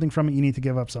gain something from it, you need to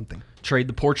give up something. Trade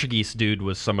the Portuguese dude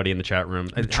was somebody in the chat room.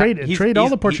 Trade all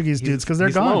the Portuguese dudes because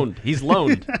they're gone. He's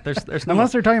loaned. There's no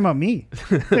unless they're talking about me.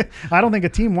 I don't think a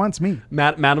team wants me.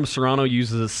 Madam Serrano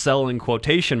uses sell in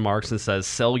quotation marks and says,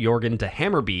 sell Jorgen to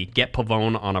Hammarby, get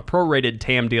Pavone on a prorated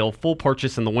TAM deal, full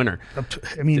purchase in the winter.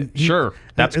 I mean, sure.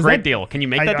 That's a great deal. Can you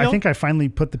make that deal? I think I finally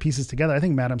put the pieces together. I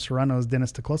think Madam Serrano is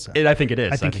Dennis DeClosa. I think it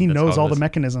is. I think he knows all the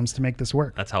mechanisms to make this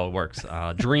work. That's how it works.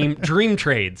 Dream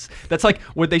trades. That's like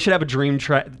what they should have a dream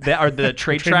the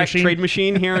trade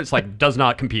machine here. It's like does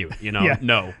not compute.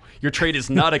 No, your trade is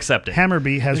not accepted.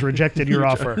 Hammarby has rejected your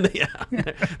offer. Yeah,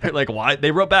 they're like, why?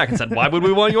 They wrote back and said, why would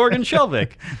we want Jorgen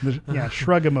Skjelvik?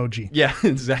 Shrug emoji. Yeah,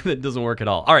 exactly. It doesn't work at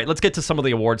all. All right, let's get to some of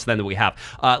the awards then that we have.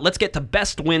 Let's get to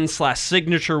best win /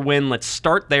 signature win. Let's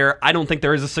start there. I don't think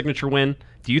there is a signature win.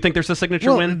 Do you think there's a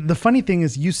signature win? The funny thing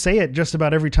is you say it just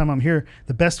about every time I'm here.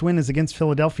 The best win is against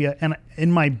Philadelphia. And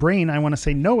in my brain, I want to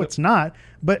say, no, it's not.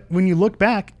 But when you look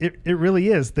back, it really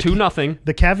is. 2-0.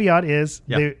 The caveat is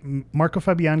Marco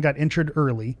Fabian got injured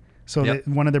early. So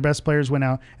one of their best players went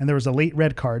out, and there was a late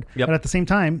red card. But at the same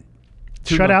time,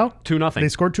 shutout. 2-0. They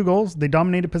scored 2 goals. They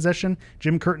dominated possession.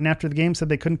 Jim Curtin after the game said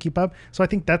they couldn't keep up. So I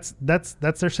think that's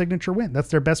their signature win. That's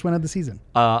their best win of the season.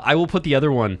 I will put the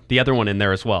other one in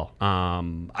there as well.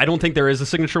 I don't think there is a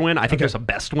signature win. I think there's a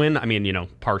best win. I mean,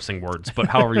 parsing words, but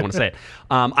however you want to say it.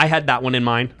 I had that one in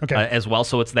mind as well,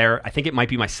 so it's there. I think it might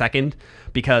be my second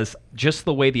because just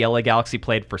the way the LA Galaxy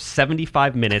played for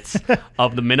 75 minutes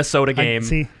of the Minnesota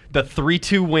game. The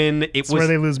 3-2 win. That's where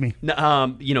they lose me. No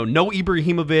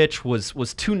Ibrahimovic was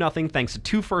 2-0 thanks to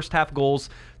 2 first half goals.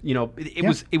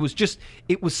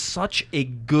 It was such a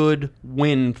good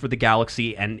win for the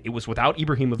Galaxy, and it was without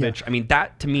Ibrahimovic. Yeah. I mean,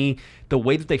 that to me, the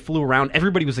way that they flew around,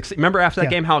 everybody was excited. Remember after that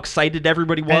game how excited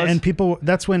everybody was? And people,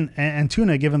 that's when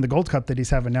Antuna, given the Gold Cup that he's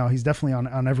having now, he's definitely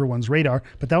on everyone's radar.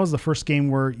 But that was the first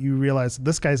game where you realize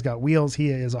this guy's got wheels, he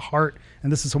has a heart,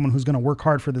 and this is someone who's going to work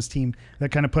hard for this team.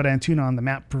 That kind of put Antuna on the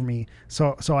map for me.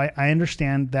 So I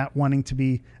understand that wanting to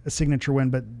be a signature win,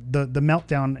 but the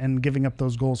meltdown and giving up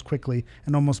those goals quickly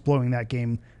and almost almost blowing that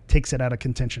game takes it out of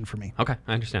contention for me. Okay,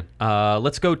 I understand.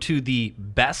 Let's go to the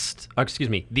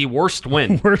the worst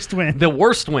win. Worst win. The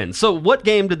worst win. So what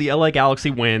game did the LA Galaxy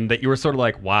win that you were sort of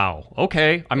like, wow,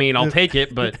 okay, I mean, I'll take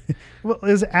it, but... Well, it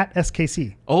was at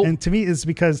SKC. Oh. And to me, it's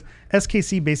because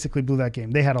SKC basically blew that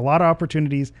game. They had a lot of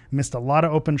opportunities, missed a lot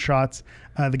of open shots.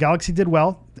 The Galaxy did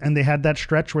well, and they had that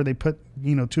stretch where they put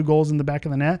 2 goals in the back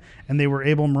of the net, and they were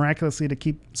able miraculously to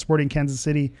keep Sporting Kansas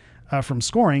City from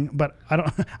scoring. But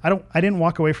I didn't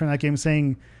walk away from that game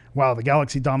saying, wow, the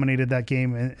Galaxy dominated that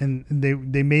game and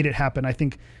they made it happen. I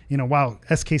think, wow,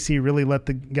 SKC really let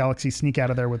the Galaxy sneak out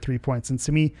of there with 3 points. And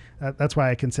to me, that's why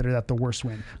I consider that the worst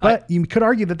win. But you could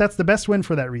argue that that's the best win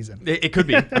for that reason. It could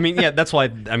be. I mean, yeah, that's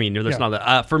why. I mean, there's not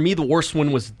that. For me, the worst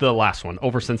one was the last one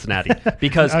over Cincinnati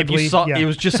because Ugly, if you saw, yeah. it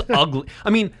was just ugly. I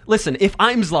mean, listen, if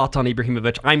I'm Zlatan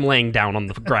Ibrahimovic, I'm laying down on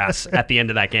the grass at the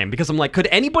end of that game because I'm like, could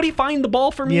anybody find the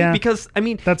ball for me? Yeah, because I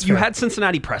mean, that's you fair. had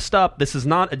Cincinnati pressed up. This is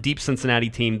not a deep Cincinnati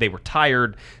team. They were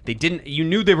tired. They didn't. You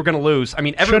knew they were going to lose. I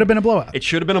mean, Should have been a blowout. It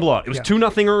should have been a blowout. It was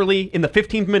 2-0 early in the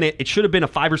 15th minute. It should have been a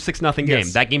 5 or 6-0 game.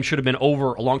 Yes. That game should have been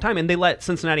over a long time, and they let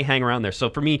Cincinnati hang around there.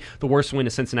 So for me, the worst win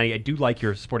is Cincinnati. I do like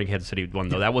your Sporting Kansas City one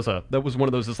though. That was one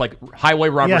of those. It's like highway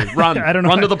robbery. Yeah. Run, I don't know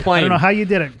run to the plane. I don't know how you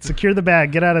did it. Secure the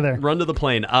bag. Get out of there. Run to the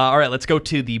plane. All right, let's go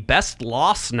to the best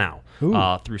loss now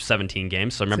Ooh. through 17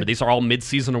 games. So remember, these are all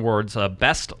mid-season awards.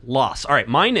 Best loss. All right,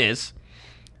 mine is,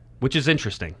 which is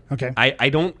interesting. Okay.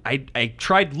 I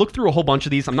tried look through a whole bunch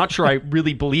of these. I'm not sure I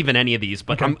really believe in any of these,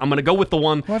 but I'm going to go with the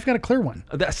one. Well, I've got a clear one.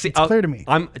 It's clear to me.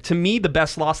 To me, the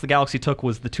best loss the Galaxy took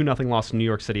was the 2-0 loss to New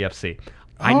York City FC.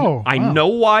 I wow. know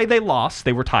why they lost.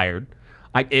 They were tired.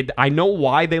 I know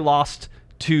why they lost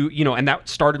to, and that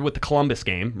started with the Columbus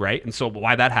game, right? And so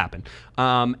why that happened.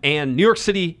 And New York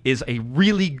City is a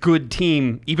really good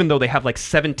team, even though they have like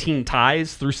 17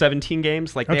 ties through 17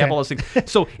 games. Like they have all those things.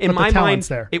 So in my mind,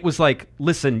 it was like,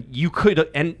 listen, you could,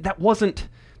 and that wasn't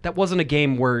a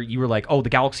game where you were like, oh, the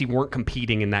Galaxy weren't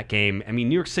competing in that game. I mean,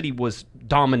 New York City was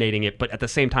dominating it, but at the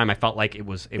same time, I felt like it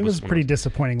was a pretty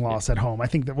disappointing loss at home. I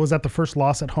think was that the first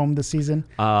loss at home this season?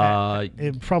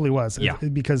 It probably was. Yeah.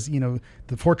 Because,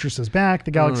 the Fortress is back,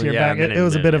 the Galaxy are back. It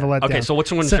was a bit of a letdown. Okay, so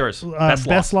which one's yours?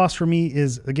 Best loss for me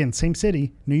is, again, same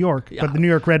city, New York, but the New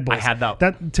York Red Bulls. I had that.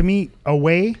 That, to me,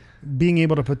 away, being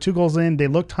able to put 2 goals in, they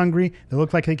looked hungry. They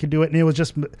looked like they could do it, and it was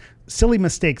just silly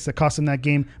mistakes that cost them that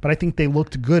game. But I think they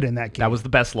looked good in that game. That was the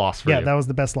best loss for you. Yeah, that was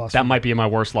the best loss. That might be in my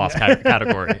worst loss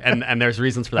category, and there's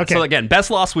reasons for that. Okay. So again,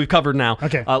 best loss we've covered now.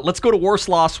 Okay. Let's go to worst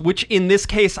loss, which in this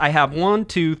case I have 1,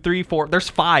 2, 3, 4. There's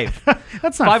 5.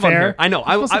 That's not 5 fair. on here. I know.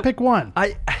 I'm supposed to pick one.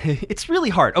 It's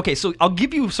really hard. Okay, so I'll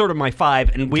give you sort of my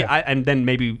 5, and and then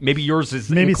maybe yours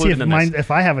is maybe included see if in mine this.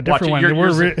 If I have a different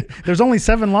one. There's only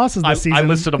 7 losses this season. I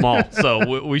listed them all,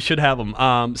 so we should have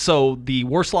them. So the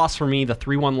worst loss for me, the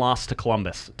 3-1 loss to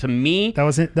Columbus. To me, that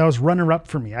was runner-up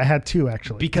for me. I had 2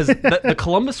 actually. Because the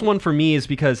Columbus one for me is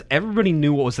because everybody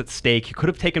knew what was at stake. You could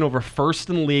have taken over first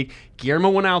in the league. Guillermo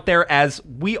went out there, as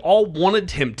we all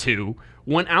wanted him to,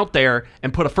 went out there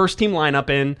and put a first-team lineup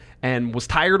in and was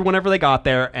tired whenever they got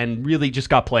there and really just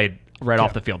got played right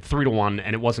off the field, 3-1,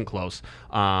 and it wasn't close.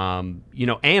 And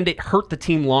it hurt the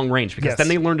team long range because then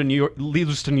they learned to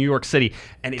lose to New York City,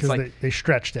 and it's like they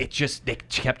stretched it. They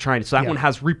kept trying. So that one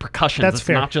has repercussions. That's it's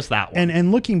fair. not just that one.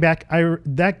 And looking back,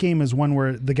 that game is one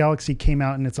where the Galaxy came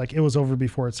out and it's like it was over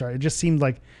before it started. It just seemed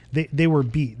like they were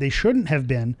beat. They shouldn't have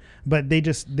been, but they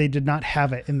did not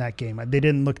have it in that game. They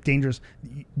didn't look dangerous.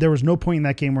 There was no point in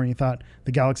that game where you thought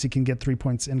the Galaxy can get 3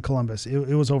 points in Columbus.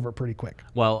 It was over pretty quick.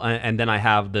 Well, and then I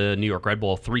have the New York Red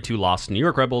Bull 3-2 loss. New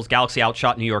York Red Bulls, Galaxy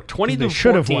outshot New York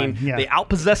 20-14. Yeah. They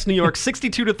outpossessed New York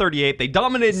 62-38. They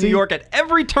dominated New York at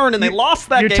every turn, and they lost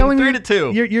that game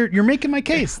 3-2. You're making my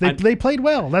case. They played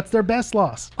well. That's their best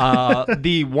loss.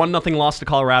 The 1-0 loss to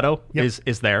Colorado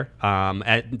is there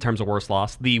in terms of worst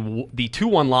loss. The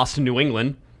 2-1 loss to New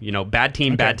England. Bad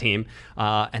team.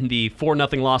 And the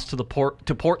 4-0 loss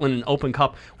to Portland in Open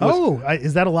Cup.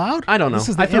 Is that allowed? I don't know. This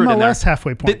is the MLS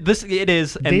halfway point. It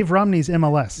is. Dave Romney's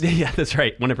MLS. Yeah, that's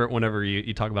right. Whenever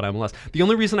you talk about MLS. The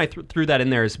only reason I threw that in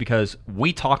there is because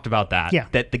we talked about that. Yeah.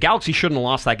 That the Galaxy shouldn't have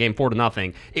lost that game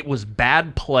 4-0. It was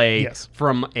bad play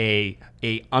from a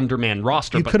undermanned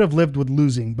roster. You could have lived with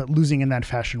losing, but losing in that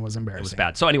fashion was embarrassing. It was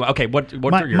bad. So anyway, okay, what's your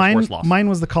worst loss? Mine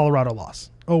was the Colorado loss.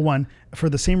 0-1. For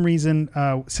the same reason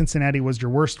Cincinnati was your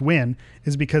worst win,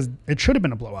 is because it should have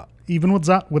been a blowout. Even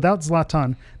without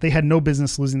Zlatan, they had no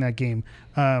business losing that game.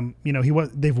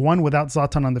 They've won without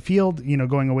Zlatan on the field,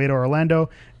 going away to Orlando.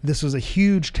 This was a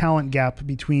huge talent gap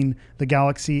between the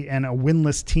Galaxy and a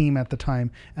winless team at the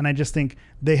time. And I just think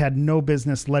they had no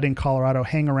business letting Colorado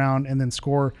hang around and then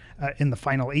score in the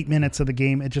final 8 minutes of the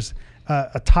game. It just,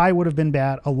 a tie would have been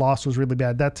bad. A loss was really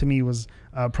bad. That to me was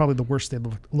probably the worst they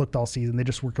looked all season. They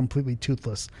just were completely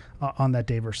toothless on that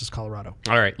day versus Colorado.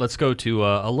 All right, let's go to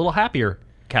a little happier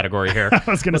category here.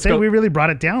 I was going to say, we really brought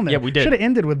it down there. Yeah, we did. Should have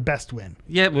ended with best win.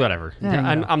 Yeah, whatever.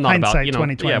 Yeah, I'm not hindsight, about,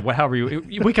 2020. yeah, however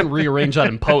we can rearrange that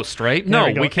in post, right?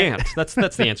 No, we can't. That's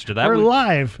the answer to that. We're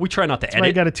live. We try not to That's edit. why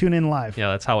you got to tune in live. Yeah,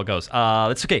 that's how it goes.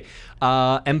 That's okay.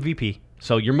 MVP.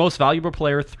 So your most valuable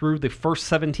player through the first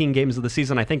 17 games of the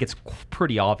season. I think it's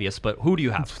pretty obvious, but who do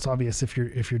you have? It's obvious if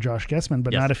you're Josh Guessman,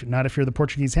 but Yes. not if you're the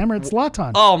Portuguese Hammer. It's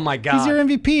Zlatan. Oh my God. He's your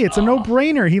MVP. It's a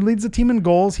no-brainer. He leads the team in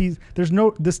goals.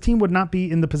 This team would not be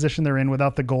in the position they're in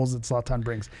without the goals that Zlatan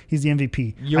brings. He's the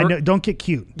MVP. Don't get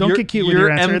cute. Don't get cute with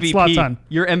your answer. It's Zlatan.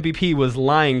 Your MVP was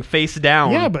lying face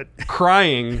down,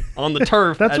 crying on the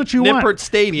turf That's at what you Nippert want.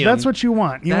 Stadium. That's what you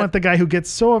want. You want the guy who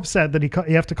gets so upset that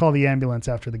you have to call the ambulance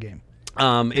after the game.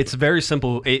 It's very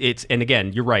simple. And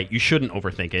again, you're right. You shouldn't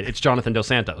overthink it. It's Jonathan Dos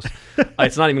Santos.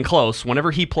 It's not even close. Whenever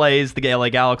he plays the LA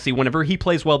Galaxy, whenever he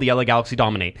plays well, the LA Galaxy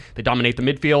dominate. They dominate the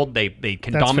midfield. They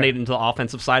can dominate into the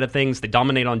offensive side of things. They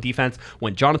dominate on defense.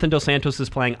 When Jonathan Dos Santos is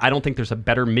playing, I don't think there's a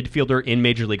better midfielder in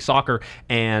Major League Soccer.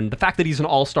 And the fact that he's an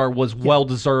all-star was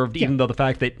well-deserved, even though the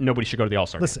fact that nobody should go to the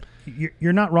all-star Listen,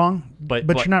 you're not wrong, but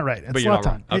you're not right. It's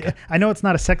Zlatan. Okay. I know it's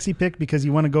not a sexy pick because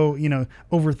you want to go,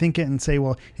 overthink it and say,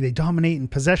 well, they dominate in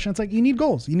possession. It's like you need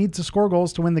goals. You need to score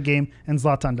goals to win the game, and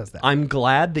Zlatan does that. I'm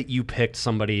glad that you picked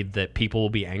somebody that people will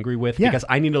be angry with because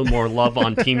I need a little more love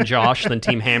on Team Josh than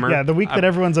Team Hammer. Yeah, the week that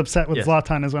everyone's upset with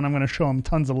Zlatan is when I'm going to show him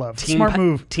tons of love. Smart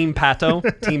move. Team Pato.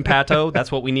 Team Pato.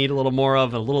 That's what we need a little more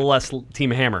of, a little less Team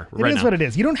Hammer right now. It is what it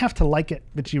is. You don't have to like it,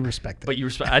 but you respect it. But you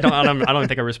respect. I don't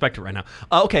think I respect it right now.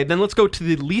 Okay, then let's go to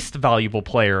the least valuable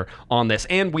player on this,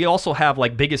 and we also have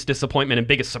like biggest disappointment and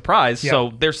biggest surprise. Yeah.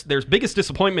 So there's biggest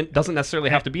disappointment doesn't necessarily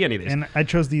have to be any of these. And I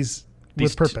chose these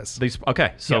with purpose.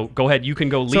 Okay, so go ahead. You can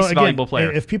go least valuable player.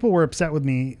 If people were upset with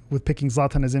me with picking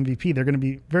Zlatan as MVP, they're going to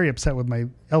be very upset with my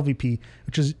LVP,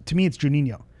 which is, to me, it's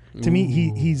Juninho. To me,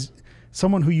 he's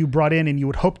someone who you brought in and you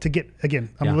would hope to get, again,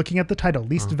 I'm looking at the title,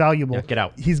 least valuable. Yeah, get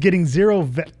out. He's getting zero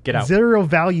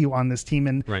value on this team.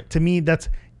 And to me,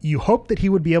 you hope that he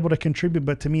would be able to contribute,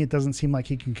 but to me, it doesn't seem like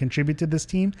he can contribute to this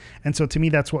team. And so to me,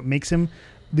 that's what makes him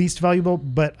least valuable.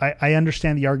 But I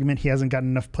understand the argument. He hasn't gotten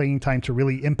enough playing time to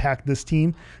really impact this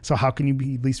team. So how can you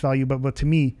be least valuable? But to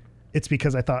me, it's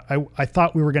because I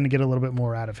thought we were going to get a little bit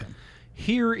more out of him.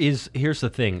 Here's the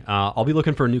thing. I'll be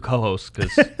looking for a new co-host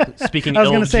because speaking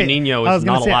ill of Juninho is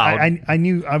not allowed. I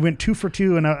knew I went 2 for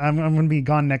 2, and I'm going to be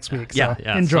gone next week. So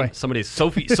enjoy.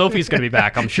 Sophie's going to be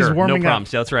back. I'm sure. She's warming no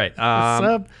problems. Yeah, that's right. What's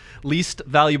up? Least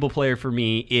valuable player for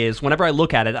me is whenever I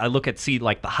look at it, I look at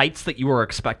like the heights that you were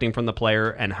expecting from the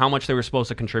player and how much they were supposed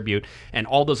to contribute and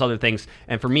all those other things.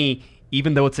 And for me,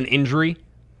 even though it's an injury,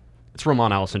 it's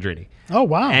Romain Alessandrini. Oh,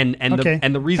 wow. And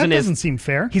the reason that doesn't seem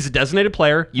fair. He's a designated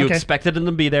player. You expected him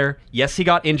to be there. Yes, he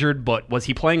got injured, but was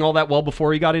he playing all that well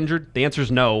before he got injured? The answer is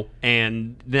no.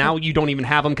 And now you don't even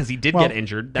have him because he did get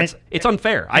injured. It's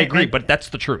unfair. I agree, but that's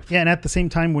the truth. Yeah, and at the same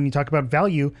time, when you talk about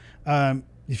value,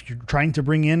 if you're trying to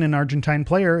bring in an Argentine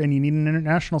player and you need an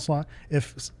international slot,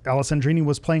 if Alessandrini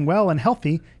was playing well and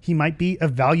healthy, he might be a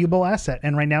valuable asset.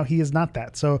 And right now he is not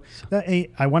that. So I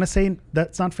want to say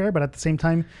that's not fair, but at the same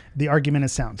time, the argument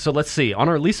is sound. So let's see. On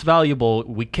our least valuable,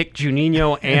 we kicked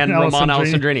Juninho and Romain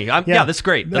Alessandrini. Yeah, that's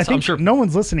great. I'm sure no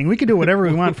one's listening. We can do whatever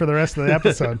we want for the rest of the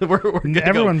episode.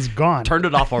 Everyone's gone. Turned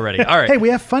it off already. All right. Hey, we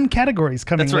have fun categories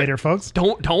coming later, folks.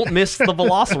 Don't miss the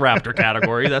Velociraptor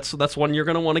category. That's one you're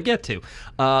going to want to get to.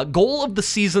 Goal of the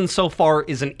season so far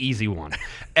is an easy one.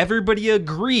 Everybody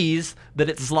agrees that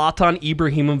it's Zlatan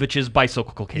Ibrahimovic's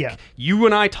bicycle kick. Yeah. You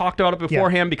and I talked about it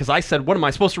beforehand because I said, what am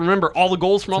I supposed to remember? All the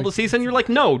goals from all the season? You're like,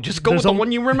 no, just go with the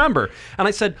one you remember. And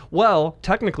I said, well,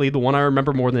 technically the one I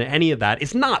remember more than any of that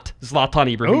is not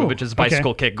Zlatan Ibrahimovic's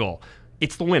bicycle kick goal.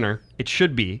 It's the winner. It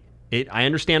should be. I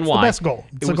understand why. It's the best goal.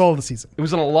 It's the goal of the season. It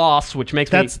was in a loss, which makes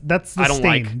me. That's the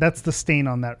stain. That's the stain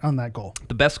on that goal.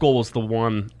 The best goal was the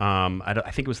one.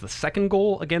 I think it was the second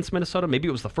goal against Minnesota. Maybe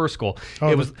it was the first goal. Oh,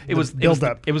 it was the build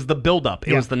up. It was the build up.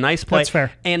 It was the nice play. That's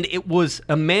fair. And it was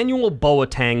Emmanuel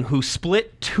Boateng who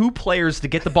split 2 players to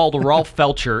get the ball to Rolf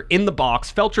Felcher in the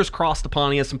box. Felcher's crossed to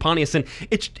Pontius, and Pontius. And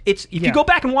it's if you go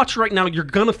back and watch it right now, you're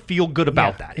gonna feel good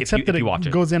about that. Except if you watch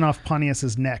it. Goes in off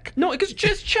Pontius's neck. No, it's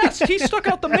just chest. He stuck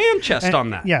out the man chest on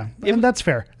that. Yeah, and that's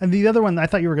fair. And the other one, I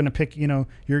thought you were going to pick, your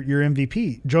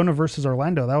MVP, Jonah versus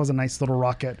Orlando. That was a nice little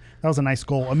rocket. That was a nice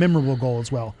goal, a memorable goal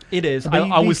as well. It is. I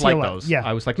always like those. Yeah,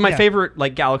 I was like my favorite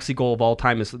Galaxy goal of all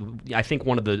time is I think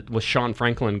one of was Sean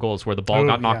Franklin goals where the ball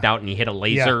got knocked out and he hit a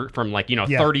laser from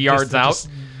 30 yards out.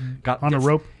 Got on a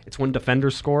rope. It's when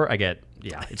defenders score.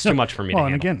 It's too much for me to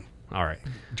handle. And again, all right.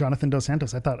 Jonathan Dos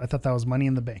Santos. I thought that was money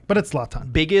in the bank, but it's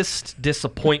Zlatan. Biggest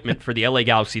disappointment for the LA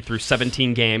Galaxy through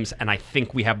 17 games, and I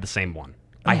think we have the same one.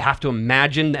 I have to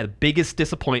imagine that the biggest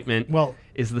disappointment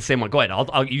is the same one. Go ahead.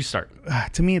 You start.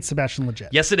 To me, it's Sebastian Lletget.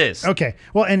 Yes, it is. Okay.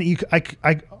 Well, and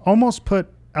I almost put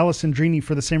Alessandrini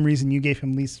for the same reason you gave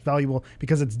him least valuable,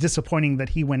 because it's disappointing that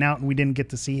he went out and we didn't get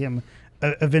to see him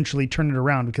eventually turn it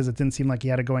around, because it didn't seem like he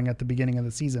had it going at the beginning of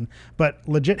the season. But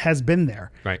Lletget has been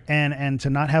there, right? And to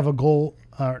not have a goal,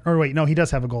 he does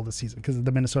have a goal this season because of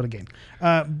the Minnesota game.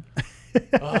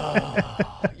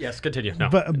 Yes, continue. No.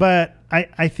 But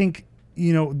I think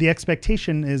the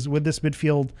expectation is with this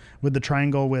midfield, with the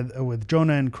triangle with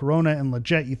Jonah and Corona and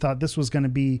Lletget, you thought this was going to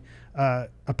be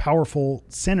a powerful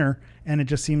center, and it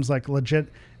just seems like Lletget.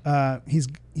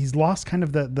 He's lost kind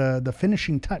of the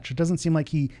finishing touch. It doesn't seem like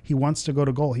he wants to go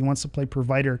to goal. He wants to play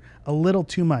provider a little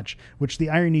too much, which the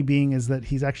irony being is that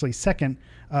he's actually second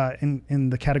in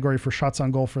the category for shots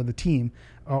on goal for the team,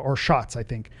 or shots, I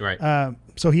think. Right.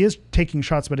 So he is taking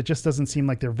shots, but it just doesn't seem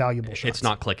like they're valuable shots. It's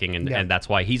not clicking, and that's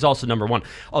why he's also number one.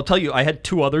 I'll tell you, I had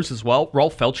two others as well.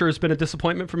 Rolf Feltscher has been a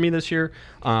disappointment for me this year,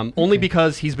 only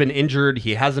because he's been injured.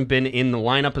 He hasn't been in the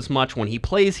lineup as much. When he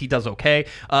plays, he does okay.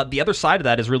 The other side of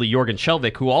that is really Jorgen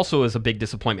Skjelvik, who also is a big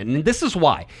disappointment. And this is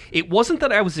why. It wasn't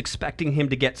that I was expecting him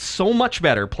to get so much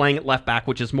better playing at left back,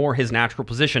 which is more his natural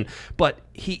position, but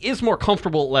he is more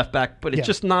comfortable at left back, but it's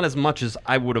just not as much as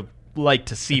I would have like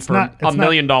to see for $1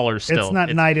 million still. It's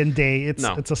not night and day. It's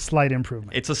a slight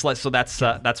improvement. It's a slight. So that's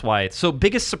why it's so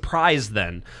biggest surprise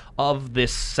then of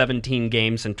this 17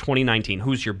 games in 2019.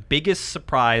 Who's your biggest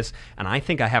surprise? And I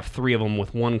think I have three of them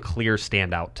with one clear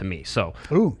standout to me. So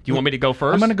do you want me to go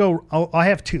first? I'm going to go. I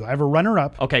have two. I have a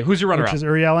runner-up. Okay, who's your runner-up? Which is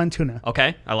Uriel Antuna.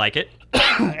 Okay, I like it.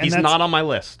 He's not on my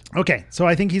list. Okay, so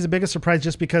I think he's the biggest surprise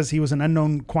just because he was an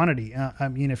unknown quantity. I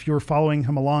mean, if you were following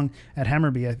him along at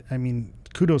Hammarby, I mean,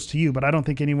 kudos to you, but I don't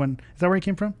think anyone... Is that where he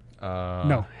came from?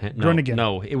 No, Groningen.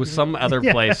 No, it was some other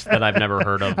place that I've never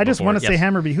heard of. I just want to say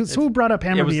Hammarby. Who brought up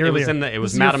Hammarby earlier? It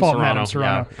was Madame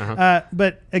Serrano. Yeah.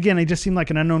 But again, it just seemed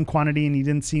like an unknown quantity, and you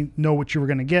didn't know what you were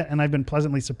going to get. And I've been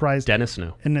pleasantly surprised. Dennis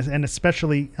knew, and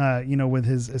especially with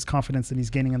his confidence that he's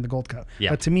gaining in the Gold Cup.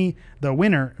 Yeah. But to me,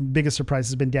 the biggest surprise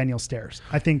has been Daniel Steres.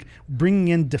 I think bringing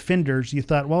in defenders, you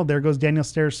thought, well, there goes Daniel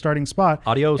Steres' starting spot.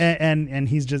 Adios. And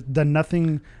he's just done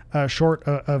nothing. Short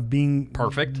of being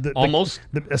perfect, almost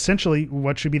essentially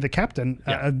what should be the captain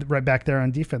right back there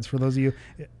on defense. For those of you,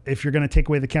 if you're going to take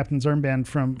away the captain's armband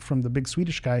from the big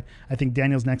Swedish guy, I think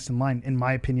Daniel's next in line, in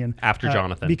my opinion. After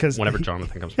Jonathan, because whenever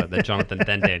Jonathan comes back, then Jonathan,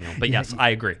 then Daniel. But yes, I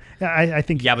agree. I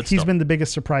think he's been the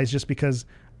biggest surprise just because.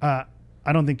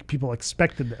 I don't think people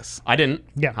expected this. I didn't.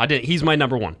 Yeah. I didn't. He's my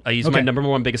number one. He's my number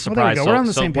one biggest surprise. Well, we're on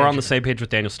the same page. We're on the same page with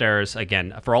Daniel Steres.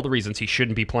 Again, for all the reasons he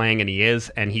shouldn't be playing, and he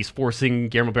is, and he's forcing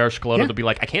Guillermo Barros-Schelotto to be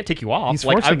like, I can't take you off. He's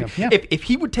forcing him. Yeah. If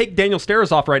he would take Daniel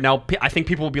Steres off right now, I think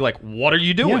people would be like, what are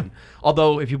you doing? Yeah.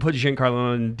 Although, if you put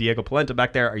Giancarlo and Diego Polenta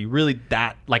back there, are you really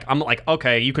that? Like, I'm like,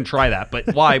 okay, you can try that,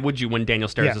 but why would you when Daniel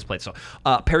Steres has played? So,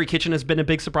 Perry Kitchen has been a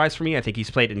big surprise for me. I think he's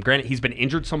played, and granted, he's been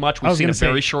injured so much. We've seen a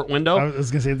very short window. I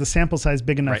was going to say, the sample size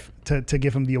big enough to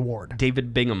give him the award.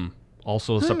 David Bingham,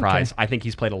 also a surprise. Okay. I think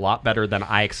he's played a lot better than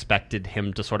I expected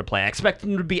him to sort of play. I expected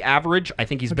him to be average. I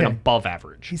think he's been above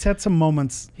average. He's had some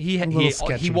moments. He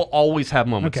will always have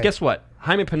moments. Okay. Guess what?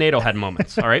 Jaime Pinedo had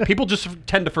moments, all right? People just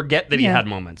tend to forget that he had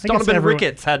moments. Donovan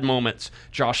Ricketts had moments.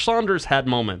 Josh Saunders had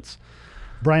moments.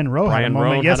 Brian Rowe had a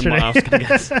moment yesterday.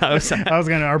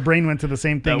 Our brain went to the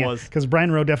same thing because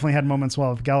Brian Rowe definitely had moments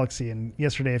while with Galaxy, and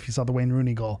yesterday, if you saw the Wayne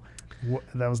Rooney goal,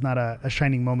 that was not a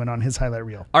shining moment on his highlight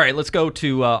reel. All right, let's go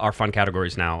to our fun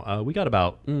categories now. We got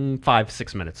about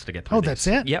 5-6 minutes to get through. Oh, that's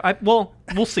it? Yeah, we'll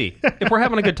see. If we're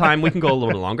having a good time, we can go a little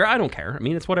bit longer. I don't care. I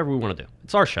mean, it's whatever we want to do.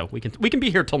 It's our show. We can be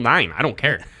here till 9. I don't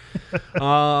care.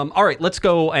 All right, let's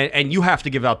go. And you have to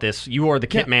give out this. You are the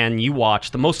kit man. You watch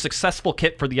the most successful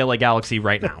kit for the LA Galaxy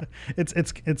right now.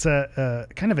 It's a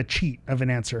kind of a cheat of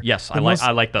an answer. Yes, I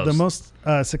like those. The most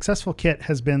successful kit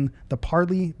has been the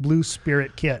Parley Blue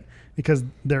Spirit kit. because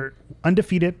they're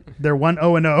undefeated. They're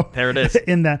 1-0-0. There it is.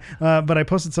 In that. But I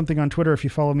posted something on Twitter. If you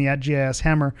follow me at GIS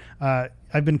Hammer,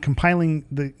 I've been compiling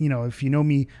if you know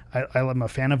me, I'm a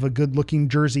fan of a good looking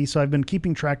jersey. So I've been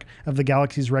keeping track of the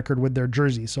Galaxy's record with their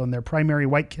jersey. So in their primary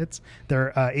white kits,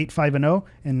 they're 8-5-0.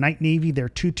 In Night Navy, they're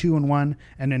 2-2-1.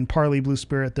 And in Parley Blue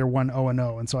Spirit, they're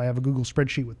 1-0-0. And so I have a Google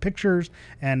spreadsheet with pictures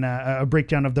and a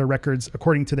breakdown of their records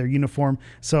according to their uniform.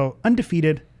 So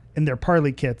undefeated in their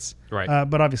Parley kits. Right.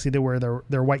 But obviously they wear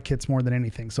their white kits more than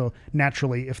anything. So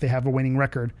naturally, if they have a winning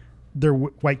record, their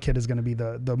white kit is going to be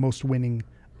the most winning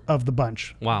of the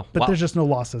bunch. Wow. But there's just no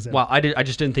losses in it. Wow, I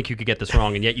just didn't think you could get this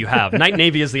wrong, and yet you have. Night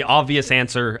Navy is the obvious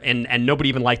answer, and nobody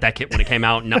even liked that kit when it came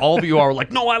out, and all of you are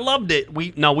like, no, I loved it.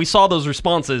 We saw those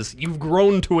responses. You've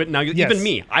grown to it now. Yes. Even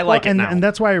me, I like it now. And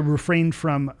that's why I refrained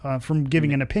from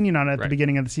giving an opinion on it at the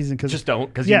beginning of the season. Just don't,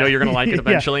 because you know you're going to like it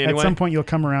eventually anyway. At some point you'll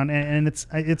come around, and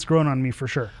it's grown on me for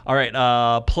sure. All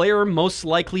right, player most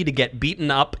likely to get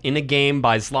beaten up in a game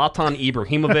by Zlatan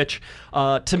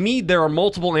Ibrahimovic. To me, there are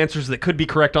multiple answers that could be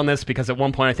correct on this, because at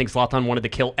one point I think Zlatan wanted to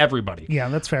kill everybody. Yeah,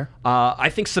 that's fair. I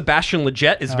think Sebastian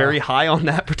Lletget is very high on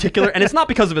that particular, and it's not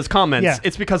because of his comments,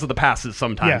 it's because of the passes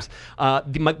sometimes. Yeah.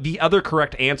 The other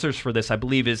correct answers for this, I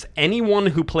believe, is anyone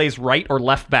who plays right or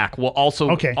left back will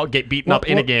also get beaten up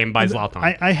in a game by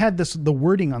Zlatan. I had the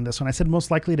wording on this one. I said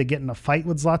most likely to get in a fight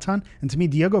with Zlatan, and to me,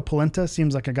 Diego Polenta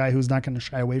seems like a guy who's not going to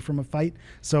shy away from a fight.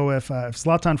 So if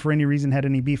Zlatan for any reason had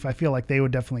any beef, I feel like they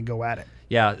would definitely go at it.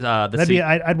 Yeah,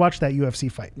 I'd watch that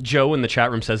UFC fight. Joe in the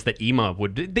chat room says that Ema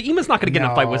would. The Ema's not going to get in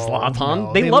a fight with Zlatan.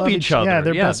 No, they love each other. Yeah,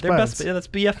 they're best buds. That's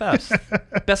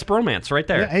BFFs. Best bromance right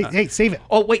there. Yeah, hey, save it.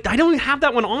 Oh wait, I don't even have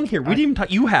that one on here. We didn't even talk.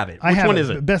 You have it. Which one is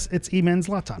it? It's Ema and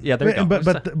Zlatan. Yeah, there you go.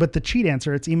 But the cheat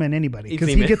answer, it's Ema and anybody, because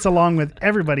he gets along with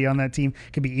everybody on that team.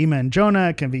 It could be Ema and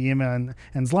Jonah. It can be Ema and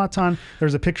Zlatan.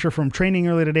 There's a picture from training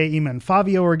earlier today. Ema and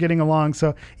Fabio are getting along.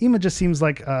 So Ema just seems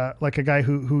like a guy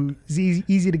who's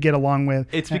easy to get along with.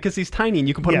 It's because he's tiny and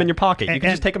you can put him in your pocket. You can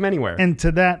just take him anywhere. And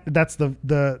to that's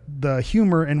the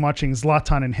humor in watching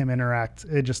Zlatan and him interact.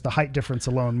 The height difference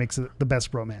alone makes it the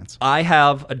best bromance. I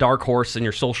have a dark horse in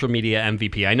your social media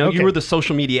MVP. I know you were the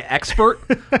social media expert,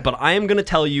 but I am going to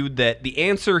tell you that the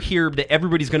answer here that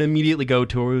everybody's going to immediately go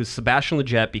to is Sebastian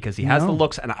Lletget, because he has the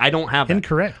looks and I don't have that.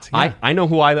 Incorrect. Yeah. I know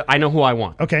who I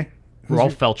want. Okay.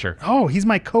 Rolf Felcher. Oh, he's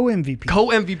my co-MVP.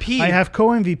 Co-MVP. I have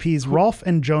co-MVPs. Rolf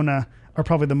and Jonah are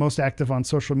probably the most active on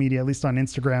social media, at least on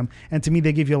Instagram. And to me,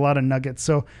 they give you a lot of nuggets.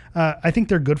 So I think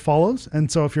they're good follows. And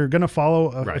so if you're going to follow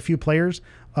a few players,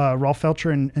 Rolf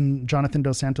Felcher and Jonathan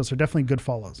Dos Santos are definitely good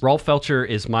follows. Rolf Felcher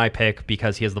is my pick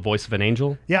because he has the voice of an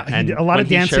angel. Yeah, a lot of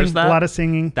dancing, a lot of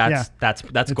singing. That's gold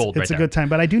right there. It's a good time.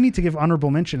 But I do need to give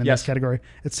honorable mention in this category.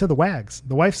 It's to the WAGs,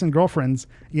 the wives and girlfriends.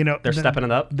 They're stepping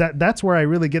it up. That's where I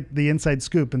really get the inside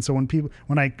scoop. And so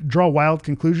when I draw wild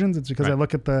conclusions, it's because I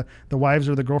look at the wives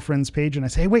or the girlfriends page and I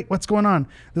say, hey, wait, what's going on?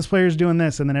 This player's doing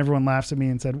this. And then everyone laughs at me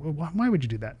and said, well, why would you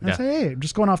do that? And I say, hey,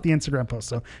 just going off the Instagram post.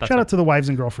 So shout out to the wives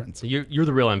and girlfriends. You're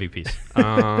the real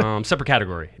MVPs. Separate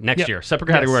category next year. Separate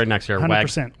category next year.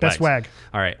 100%. Best WAG.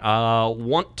 All right.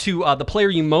 The player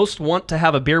you most want to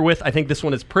have a beer with? I think this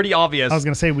one is pretty obvious. I was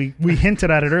going to say we hinted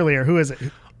at it earlier. Who is it?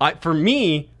 For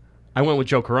me, I went with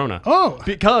Joe Corona. Oh,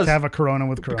 because to have a Corona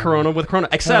with Corona. Corona with Corona.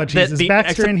 Except that is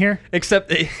Baxter in here?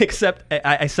 Except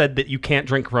I said that you can't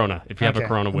drink Corona if you have a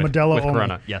Corona with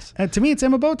Corona. Yes. To me, it's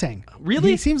Emma Boateng.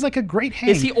 Really? He seems like a great hang.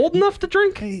 Is he old enough to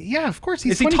drink? Yeah, of course.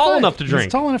 He's Is he tall enough to drink?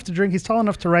 He's tall enough to drink. He's tall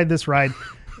enough to ride this ride.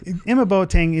 Emma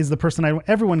Boateng is the person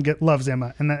everyone loves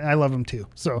Emma, and I love him too.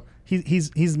 So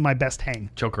he's my best hang.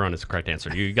 Joe Corona is the correct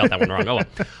answer. You got that one wrong. Oh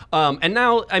well. And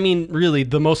now, I mean, really,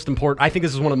 the most important. I think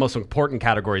this is one of the most important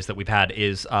categories that we've had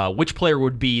is which player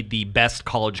would be the best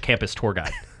college campus tour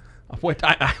guide.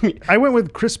 I went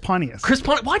with Chris Pontius.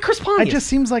 Why Chris Pontius? It just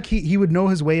seems like he would know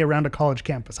his way around a college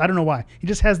campus. I don't know why. He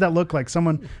just has that look like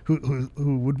someone who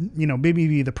would maybe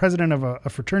be the president of a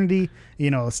fraternity,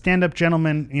 a stand-up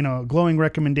gentleman, glowing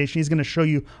recommendation. He's going to show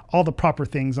you all the proper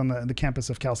things on the campus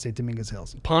of Cal State Dominguez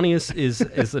Hills. Pontius is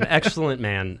an excellent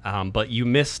man, but you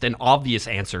missed an obvious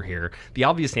answer here. The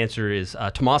obvious answer is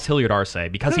Tomas Hilliard Arce,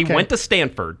 because he went to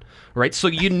Stanford, right? So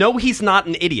he's not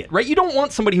an idiot, right? You don't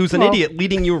want somebody who's an idiot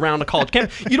leading you around a college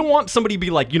campus. You don't want somebody to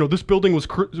be like, this building was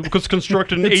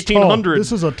constructed in 1800.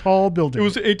 This is a tall building. It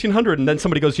was 1800, and then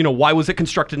somebody goes, why was it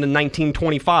constructed in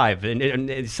 1925? And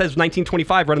it says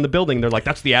 1925 right on the building. They're like,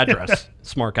 that's the address.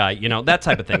 Smart guy, that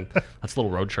type of thing. That's a little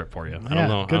road trip for you. I don't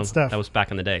know. Good stuff. That was back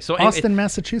in the day. So Austin,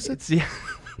 Massachusetts. Yeah.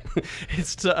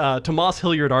 It's Tomas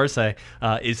Hilliard Arce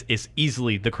is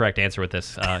easily the correct answer with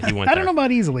this. He went I don't know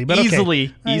about easily, but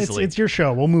easily. It's your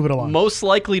show. We'll move it along. Most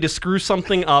likely to screw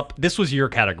something up. This was your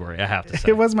category, I have to say.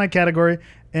 It was my category,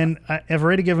 and I've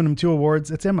already given him 2 awards.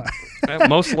 It's Emma.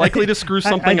 Most likely to screw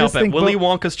something up at Willy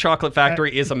Wonka's Chocolate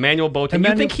Factory is Emmanuel Boateng.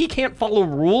 You think he can't follow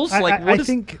rules? I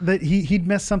think that he'd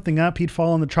mess something up. He'd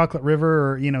fall in the chocolate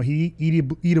river, or he'd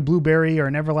eat a blueberry or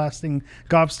an everlasting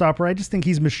gobstopper. I just think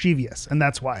he's mischievous, and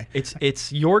that's why. It's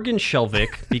Jorgen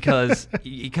Skjelvik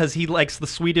because he likes the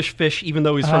Swedish fish, even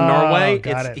though he's from Norway.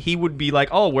 He would be like,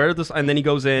 oh, where this, and then he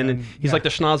goes in and he's like the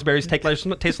schnozberries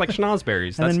taste like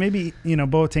schnozberries. And then maybe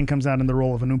Boateng comes out in the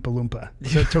role of an Oompa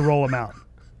Loompa to roll him out.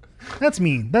 That's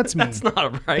mean. That's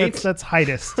not right. That's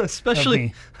heightest.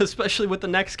 Especially with the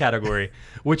next category,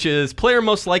 which is player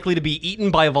most likely to be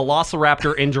eaten by a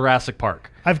velociraptor in Jurassic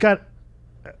Park. I've got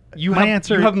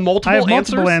answer. You have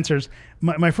multiple answers.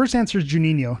 My first answer is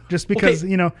Juninho, just because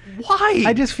why?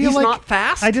 I just feel he's like not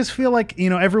fast. I just feel like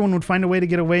everyone would find a way to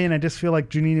get away, and I just feel like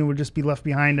Juninho would just be left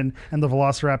behind, and the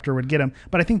Velociraptor would get him.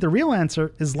 But I think the real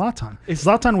answer is Zlatan.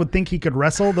 Zlatan would think he could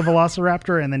wrestle the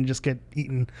Velociraptor and then just get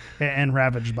eaten and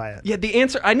ravaged by it. Yeah, the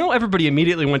answer. I know everybody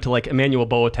immediately went to like Emmanuel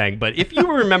Boateng, but if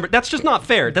you remember, that's just not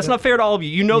fair. That's not fair to all of you.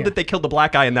 You know that they killed the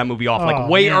black guy in that movie off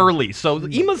early, so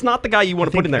Ema's not the guy you want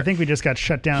to put in there. I think we just got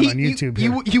shut down on YouTube.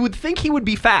 You would think he would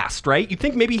be fast, right? You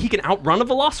think maybe he can outrun a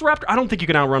Velociraptor? I don't think you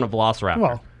can outrun a Velociraptor.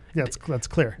 Well, yeah, that's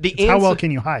clear. How well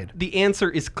can you hide? The answer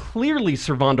is clearly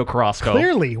Servando Carrasco.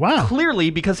 Clearly, wow. Clearly,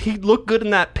 because he looked good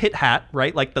in that pit hat,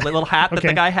 right? Like the little hat that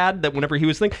the guy had that whenever he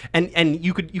was thinking. And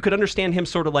you could understand him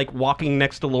sort of like walking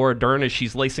next to Laura Dern as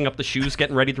she's lacing up the shoes,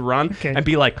 getting ready to run, and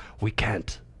be like, we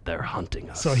can't. They're hunting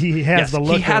us. So he has the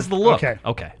look. He has the look.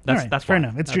 Okay. That's fair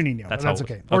enough. It's Juninho. That's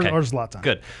okay. Or Zlatan.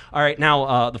 Good. All right.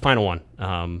 Now the final one.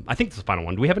 I think this is the final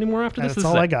one. Do we have any more after this? That's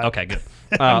all I got. Okay. Good.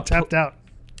 I'm tapped out.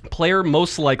 Player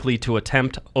most likely to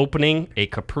attempt opening a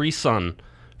Capri Sun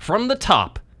from the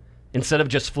top instead of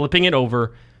just flipping it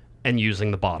over and using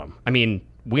the bottom. I mean,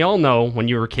 we all know when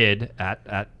you were a kid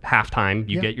at halftime,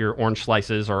 you get your orange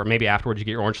slices, or maybe afterwards you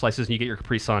get your orange slices and you get your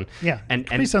Capri Sun. Yeah, and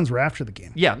Capri Suns were after the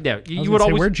game. Yeah. You would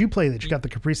always. Where'd you play that you got the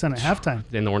Capri Sun at halftime?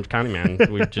 In the Orange County, man.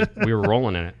 We were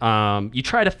rolling in it. You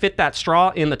try to fit that straw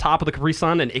in the top of the Capri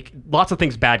Sun, and lots of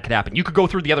things bad could happen. You could go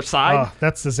through the other side. Oh,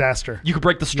 that's disaster. You could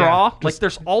break the straw.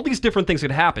 There's all these different things that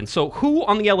could happen. So who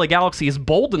on the LA Galaxy is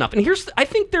bold enough? And I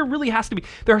think there has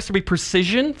to be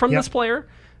precision from this player.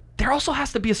 There also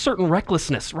has to be a certain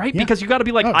recklessness, right? Yeah. Because you got to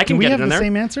be like, I can get it in there. Do we have the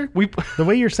same answer? The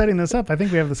way you're setting this up, I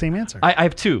think we have the same answer. I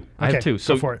have two.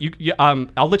 So go for it.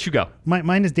 I'll let you go.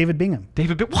 Mine is David Bingham.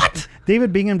 What?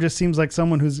 David Bingham just seems like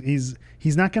someone he's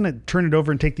not going to turn it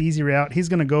over and take the easy route. He's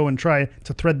going to go and try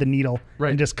to thread the needle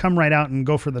and just come right out and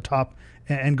go for the top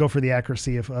and go for the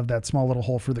accuracy of that small little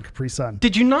hole for the Capri Sun.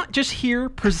 Did you not just hear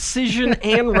precision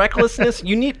and recklessness?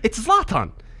 It's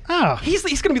Zlatan. Oh. He's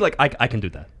going to be like, I can do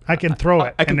that. I can throw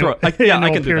it. I can throw it. I can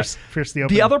do that. Pierce the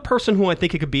opening. The other person who I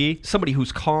think it could be, somebody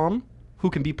who's calm, who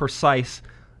can be precise,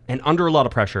 and under a lot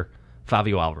of pressure,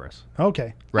 Fabio Alvarez.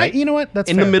 Okay. Right? You know what? That's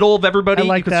in fair. the middle of everybody,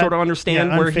 you could that. sort of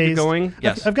understand where he's going.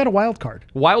 Yes. I've got a wild card.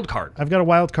 I've got a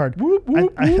wild card.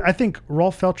 I think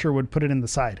Rolf Felcher would put it in the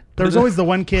side. There was always the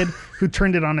one kid who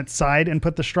turned it on its side and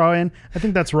put the straw in. I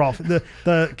think that's Rolf.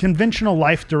 The conventional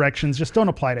life directions just don't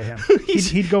apply to him.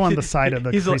 He'd go on the side of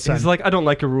the Capri Sun. He's like, I don't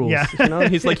like your rules. Yeah.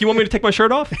 He's like, you want me to take my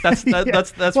shirt off? That's Rolf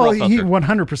Felcher. He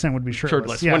 100% would be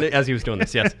shirtless. As he was doing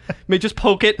this, yes. Maybe just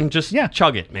poke it and just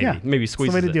chug it, maybe. Maybe squeeze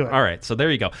it. That's the way to do it. All right, so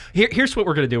there you go. Here's what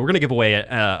we're going to do. We're going to give away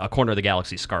a Corner of the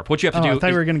Galaxy scarf. What you have to do I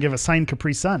thought we were going to give a signed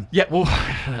Capri Sun. Yeah, well...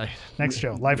 next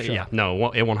show, live show. Yeah,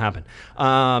 no, it won't happen.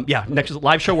 Next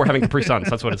live show, we're having Capri Suns.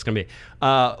 That's what it's going to be.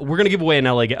 We're going to give away an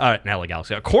LA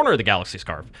Galaxy, a Corner of the Galaxy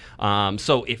scarf.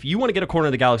 So if you want to get a Corner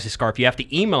of the Galaxy scarf, you have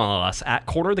to email us at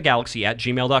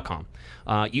cornerofthegalaxy@gmail.com.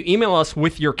 You email us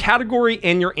with your category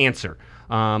and your answer.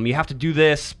 You have to do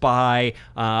this by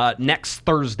next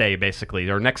Thursday, basically,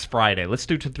 or next Friday. Let's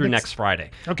do it through next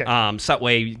Friday. Okay. So that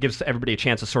way it gives everybody a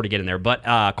chance to sort of get in there. But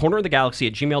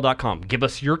cornerofthegalaxy@gmail.com. Give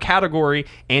us your category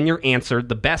and your answer.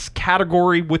 The best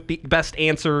category with the best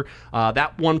answer.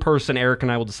 That one person, Eric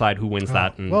and I will decide who wins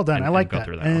that. And, well done. I like go that.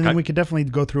 Through that. And then we could definitely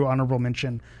go through honorable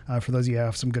mention for those of you who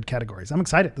have some good categories. I'm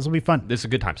excited. This will be fun. This is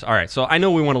good times. All right. So I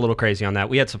know we went a little crazy on that.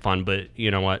 We had some fun, but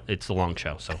you know what? It's a long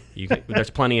show. So there's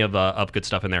plenty of good good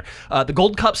stuff in there. The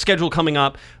Gold Cup schedule coming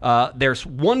up. There's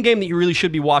one game that you really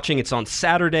should be watching. It's on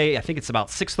Saturday. I think it's about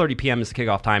 6:30 p.m. is the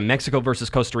kickoff time. Mexico versus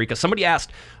Costa Rica. Somebody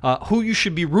asked who you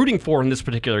should be rooting for in this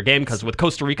particular game, because with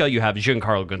Costa Rica, you have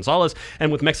Giancarlo Gonzalez,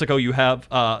 and with Mexico, you have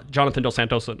Jonathan Dos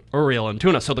Santos and Uriel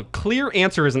Antuna. So the clear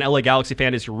answer as an LA Galaxy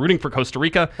fan is you're rooting for Costa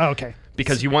Rica. Oh, okay.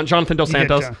 Because you want Jonathan Dos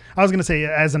Santos. I was going to say,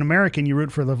 as an American, you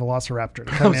root for the Velociraptor to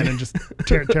come in and just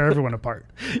tear everyone apart.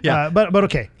 Yeah. But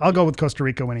okay, I'll go with Costa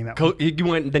Rica winning that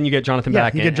one. Then you get Jonathan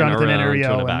back. You get Jonathan and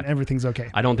Uriel, back. and everything's okay.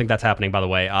 I don't think that's happening, by the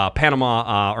way.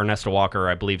 Panama, Ernesto Walker,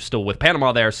 I believe, still with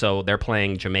Panama there, so they're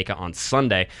playing Jamaica on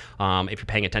Sunday, if you're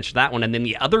paying attention to that one. And then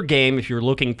the other game, if you're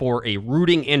looking for a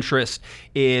rooting interest,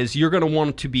 is you're going to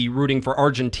want to be rooting for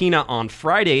Argentina on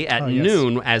Friday at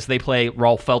noon as they play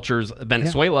Rolf Felcher's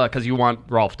Venezuela, because you want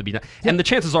Rolf to be done. And the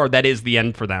chances are that is the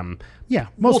end for them. Yeah,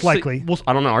 most likely.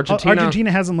 I don't know.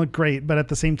 Argentina hasn't looked great, but at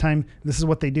the same time, this is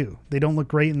what they do. They don't look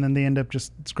great, and then they end up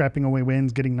just scrapping away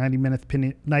wins, getting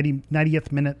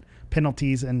 90th minute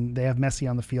penalties, and they have Messi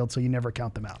on the field, so you never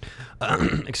count them out.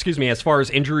 Excuse me. As far as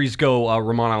injuries go,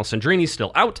 Ramon Alessandrini's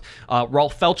still out.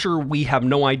 Rolf Felcher, we have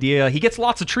no idea. He gets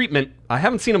lots of treatment. I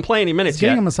haven't seen him play any minutes He's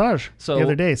getting yet. a massage the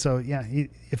other day, so yeah,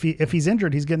 if he's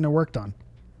injured, he's getting it worked on.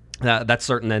 That's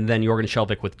certain. And then Jorgen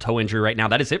Skjelvik with toe injury right now.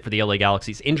 That is it for the LA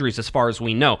Galaxy's injuries as far as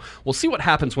we know. We'll see what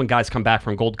happens when guys come back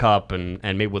from Gold Cup and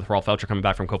maybe with Rolf Felcher coming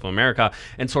back from Copa America,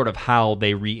 and sort of how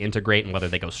they reintegrate and whether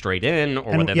they go straight in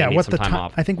or whether they need some time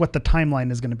off. I think what the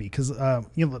timeline is going to be, because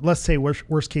let's say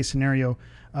worst case scenario,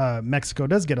 Mexico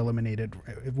does get eliminated.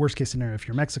 Worst case scenario, if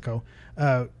you're Mexico,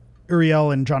 Uriel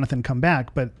and Jonathan come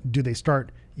back, but do they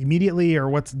start immediately,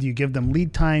 or do you give them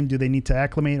lead time? Do they need to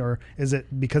acclimate, or is it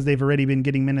because they've already been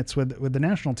getting minutes with the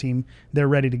national team, they're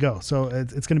ready to go? So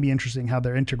it's going to be interesting how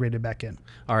they're integrated back in.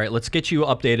 All right, let's get you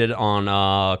updated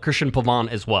on Christian Pavon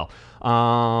as well.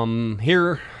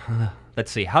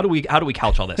 Let's see. How do we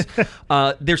couch all this?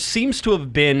 There seems to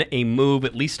have been a move,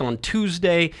 at least on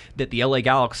Tuesday, that the LA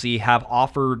Galaxy have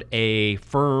offered a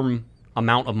firm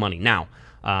amount of money. Now,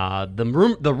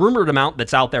 the rumored amount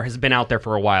that's out there has been out there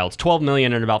for a while. It's $12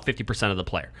 million and about 50% of the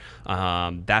player.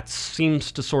 That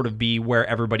seems to sort of be where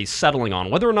everybody's settling on.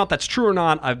 Whether or not that's true or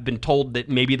not, I've been told that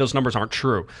maybe those numbers aren't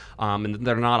true, and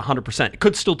they're not 100%. It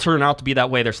could still turn out to be that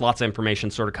way. There's lots of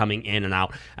information sort of coming in and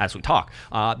out as we talk.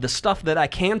 The stuff that I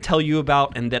can tell you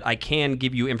about and that I can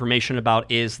give you information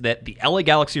about is that the LA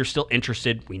Galaxy are still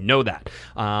interested. We know that.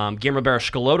 Guillermo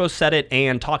Barros-Schelotto said it,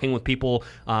 and talking with people,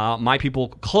 my people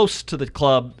close to the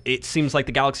club, it seems like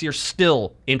the Galaxy are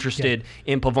still interested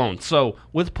in Pavon. So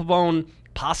with Pavon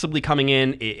possibly coming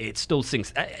in, it still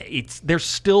sinks. There's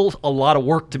still a lot of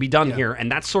work to be done here, and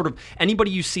that's sort of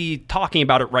anybody you see talking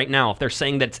about it right now. If they're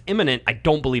saying that it's imminent, I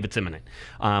don't believe it's imminent.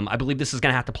 I believe this is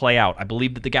going to have to play out. I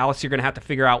believe that the Galaxy are going to have to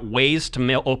figure out ways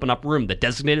to open up room. The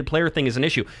designated player thing is an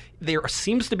issue. There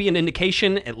seems to be an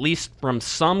indication, at least from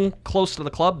some close to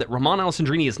the club, that Ramon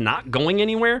Alessandrini is not going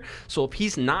anywhere. So if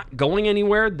he's not going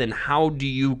anywhere, then how do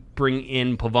you bring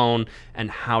in Pavon, and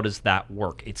how does that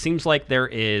work? It seems like there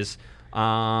is.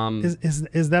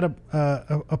 Is that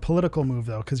a political move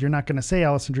though? Because you're not going to say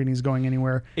Alessandrini is going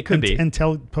anywhere. It could be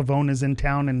until Pavon is in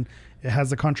town and it has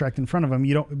the contract in front of him.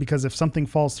 You don't, because if something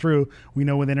falls through, we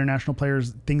know with international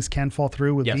players things can fall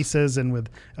through with visas and with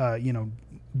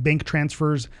bank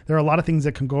transfers. There are a lot of things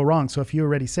that can go wrong. So if you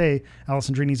already say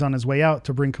Alessandrini's on his way out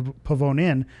to bring Pavon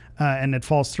in, and it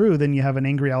falls through, then you have an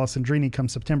angry Alessandrini come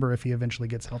September if he eventually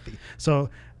gets healthy. So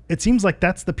it seems like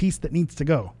that's the piece that needs to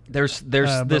go. There's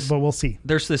this, but we'll see.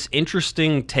 There's this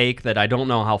interesting take that I don't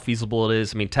know how feasible it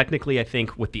is. I mean, technically, I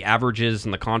think with the averages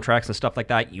and the contracts and stuff like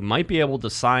that, you might be able to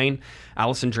sign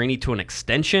Alessandrini to an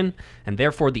extension, and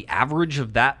therefore the average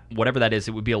of that, whatever that is,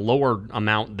 it would be a lower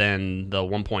amount than the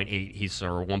 1.8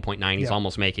 or 1.9 he's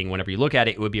almost making. Whenever you look at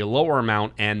it, it would be a lower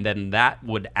amount, and then that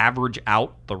would average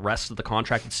out the rest of the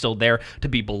contract. It's still there to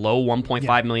be below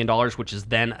 $1.5 million, which is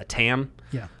then a TAM.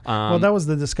 Yeah. Well, that was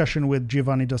the discussion with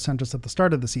Giovanni Dos Santos at the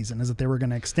start of the season, is that they were going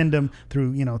to extend him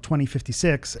through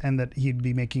 2056, and that he'd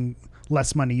be making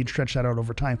less money. You'd stretch that out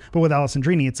over time. But with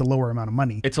Alessandrini, it's a lower amount of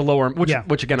money. It's a lower, which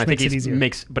again, I think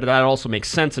but that also makes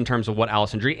sense in terms of what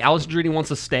Alessandrini wants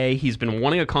to stay. He's been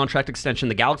wanting a contract extension.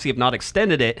 The Galaxy have not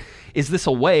extended it. Is this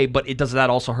a way? But does that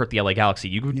also hurt the LA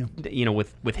Galaxy?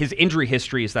 With his injury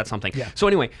history, is that something? Yeah. So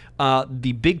anyway,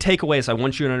 the big takeaways I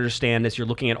want you to understand as you're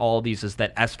looking at all of these is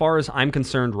that as far as I'm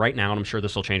concerned right now, and I'm sure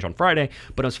this will change on Friday,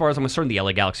 but as far as I'm concerned, the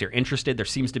LA Galaxy are interested. There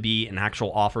seems to be an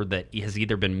actual offer that has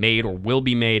either been made or will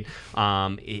be made.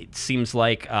 It seems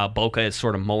like Boca is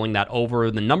sort of mulling that over.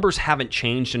 The numbers haven't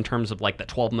changed in terms of like the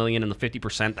 $12 million and the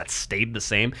 50%. That stayed the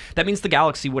same. That means the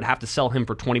Galaxy would have to sell him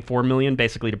for $24 million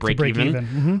basically to break even.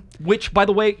 Mm-hmm. Which, by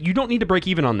the way, you don't need to break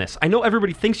even on this. I know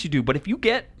everybody thinks you do, but if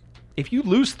you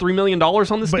lose $3 million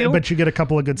on this deal, but you get a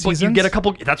couple of good seasons. But you get a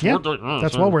couple. That's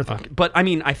well worth it. But I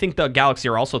mean, I think the Galaxy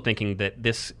are also thinking that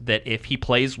if he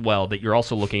plays well, that you're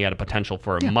also looking at a potential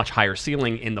for a much higher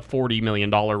ceiling in the $40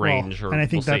 million range. And I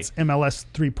think that's MLS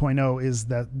 3.0 is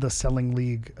that the selling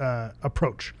league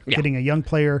approach, getting a young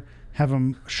player, have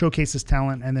him showcase his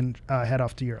talent, and then head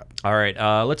off to Europe. All right,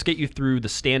 let's get you through the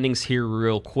standings here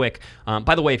real quick.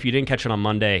 By the way, if you didn't catch it on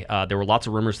Monday, there were lots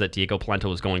of rumors that Diego Polenta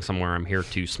was going somewhere. I'm here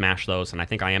to smash those, and I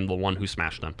think I am the one who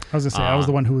smashed them. I was going to say, I was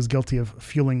the one who was guilty of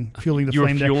fueling the flame. You were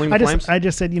fueling the flames? I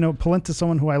just said, Polenta's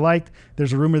someone who I liked.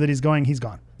 There's a rumor that he's going. He's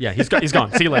gone. Yeah, he's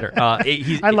gone. See you later.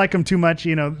 I like him too much.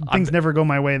 Things never go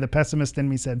my way. The pessimist in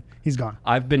me said he's gone.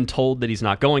 I've been told that he's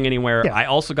not going anywhere. Yeah. I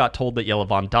also got told that Jelle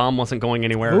Van Damme wasn't going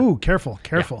anywhere. Ooh, careful.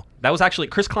 Yeah. That was actually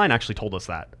Chris Klein actually told us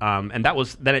that, and that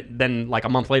was then like a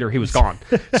month later he was gone.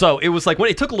 So it was like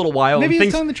it took a little while. Maybe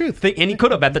he's telling the truth, and he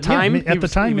could have at the time. He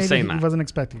was maybe saying that. He wasn't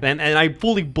expecting. And I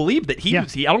fully believe that he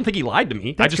was. I don't think he lied to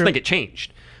me. I just think it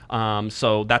changed.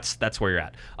 So that's where you're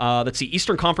at. Let's see.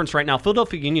 Eastern Conference right now,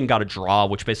 Philadelphia Union got a draw,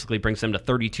 which basically brings them to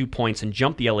 32 points and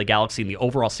jumped the LA Galaxy in the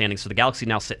overall standings. So the Galaxy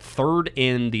now sit third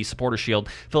in the Supporters Shield.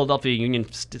 Philadelphia Union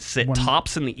sit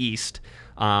tops in the East.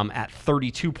 At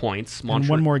 32 points. And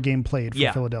one more game played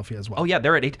for Philadelphia as well. Oh, yeah,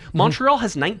 they're at 8. Montreal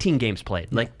has 19 games played.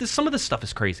 Some of this stuff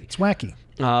is crazy. It's wacky.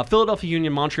 Philadelphia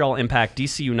Union, Montreal Impact,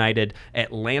 DC United,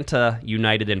 Atlanta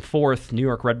United in 4th, New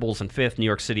York Red Bulls in 5th, New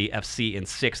York City FC in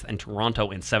 6th, and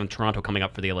Toronto in 7th. Toronto coming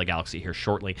up for the LA Galaxy here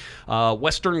shortly.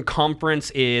 Western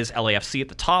Conference is LAFC at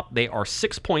the top. They are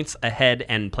 6 points ahead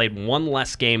and played one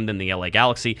less game than the LA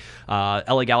Galaxy.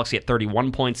 LA Galaxy at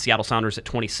 31 points, Seattle Sounders at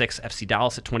 26, FC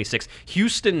Dallas at 26.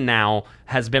 Houston now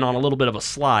has been on a little bit of a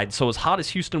slide. So as hot as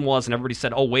Houston was, and everybody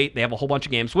said, oh, wait, they have a whole bunch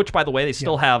of games, which, by the way, they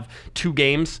still have 2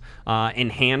 games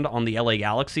in hand on the LA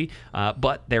Galaxy,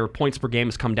 but their points per game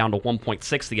has come down to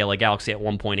 1.6, the LA Galaxy at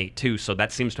 1.82, so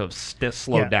that seems to have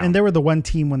slowed down. And they were the one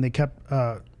team when they kept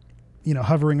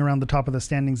hovering around the top of the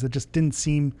standings that just didn't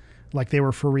seem like they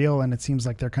were for real, and it seems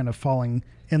like they're kind of falling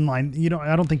in line.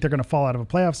 I don't think they're going to fall out of a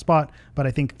playoff spot, but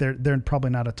I think they're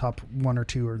probably not a top 1 or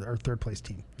 2 or third place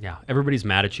team. Yeah, everybody's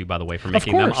mad at you, by the way, for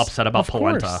making them upset about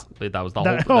Polenta. That was the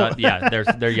whole.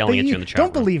 They're yelling at you in the chat.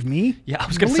 Don't believe me. Yeah, I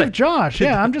was going to say. Believe Josh.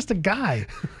 Yeah, I'm just a guy.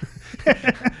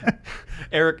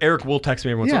 Eric will text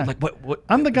me every once in a while, like, what?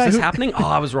 I'm the guy is this happening? Oh,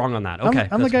 I was wrong on that. Okay.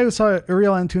 I'm the guy who saw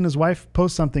Uriel Antuna's wife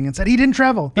post something and said he didn't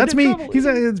travel. That's me. He's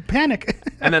a panic.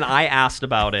 And then I asked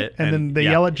about it. and then they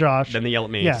yell at Josh. Then they yell at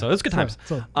me. Yeah. So it's good times.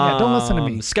 Don't listen to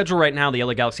me. Schedule right now, the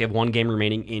LA Galaxy have 1 game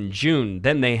remaining in June.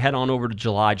 Then they head on over to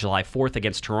July 4th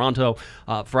against Toronto.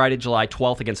 Friday, July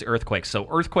 12th against the Earthquakes. So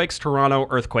Earthquakes, Toronto,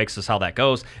 Earthquakes is how that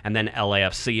goes. And then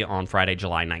LAFC on Friday,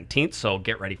 July 19th. So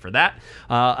get ready for that.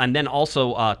 And then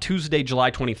also Tuesday,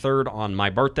 July 23rd on my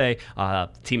birthday, the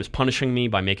team is punishing me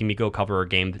by making me go cover a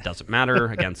game that doesn't matter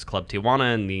against Club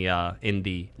Tijuana in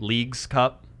the Leagues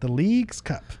Cup. The Leagues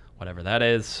Cup. Whatever that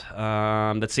is.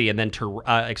 Let's see. And then,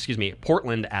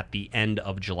 Portland at the end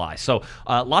of July. So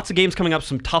lots of games coming up,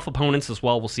 some tough opponents as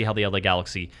well. We'll see how the LA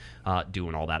Galaxy do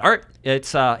and all that. All right,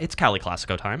 it's Cali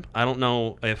Classico time. I don't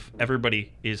know if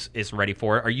everybody is ready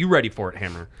for it. Are you ready for it,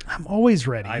 Hammer? I'm always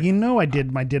ready. I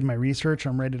did my research.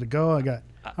 I'm ready to go.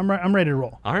 I'm ready to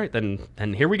roll. All right, then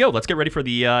here we go. Let's get ready for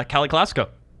the Cali Classico.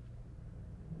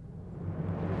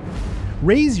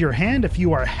 Raise your hand if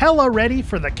you are hella ready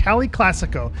for the Cali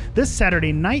Classico. This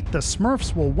Saturday night, the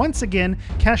Smurfs will once again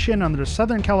cash in on their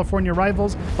Southern California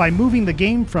rivals by moving the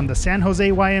game from the San Jose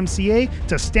YMCA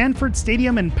to Stanford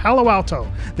Stadium in Palo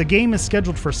Alto. The game is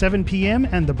scheduled for 7 p.m.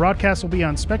 and the broadcast will be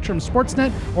on Spectrum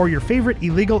Sportsnet or your favorite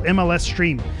illegal MLS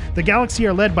stream. The Galaxy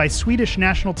are led by Swedish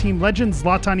national team legend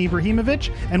Zlatan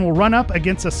Ibrahimovic and will run up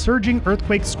against a surging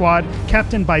Earthquake squad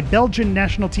captained by Belgian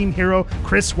national team hero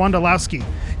Chris Wondolowski.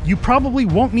 You probably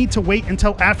won't need to wait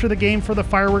until after the game for the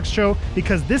fireworks show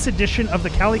because this edition of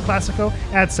the Cali Classico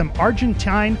adds some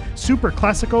Argentine Super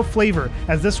Classico flavor,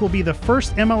 as this will be the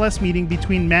first MLS meeting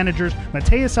between managers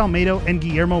Mateus Almeida and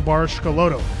Guillermo Barros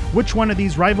Schelotto. Which one of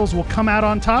these rivals will come out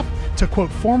on top? To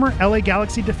quote former LA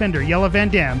Galaxy defender Jelle Van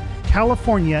Damme,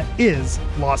 California is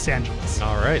Los Angeles.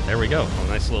 All right, there we go. A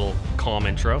nice little calm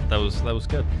intro. That was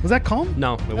good. Was that calm?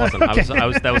 No, it wasn't. Okay.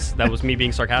 That was me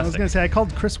being sarcastic. I was going to say I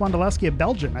called Chris Wondolowski a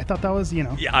Belgian. I thought that was, Yeah,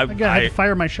 I had to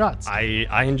fire my shots.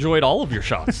 I enjoyed all of your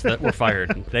shots that were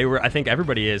fired. They were. I think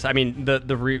everybody is. I mean,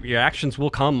 the reactions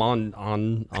will come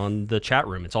on the chat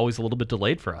room. It's always a little bit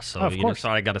delayed for us. So so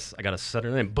I gotta set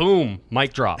it in. Boom,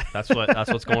 mic drop. That's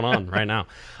what's going on right now.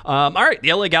 All right,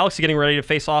 the LA Galaxy getting ready to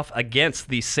face off against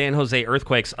the San Jose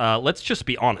Earthquakes. Let's just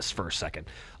be honest for a second.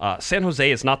 San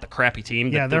Jose is not the crappy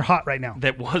team. They're hot right now.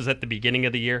 That was at the beginning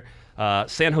of the year.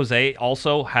 San Jose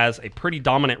also has a pretty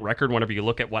dominant record whenever you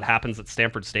look at what happens at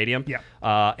Stanford Stadium.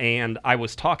 Yeah. And I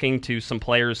was talking to some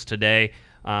players today,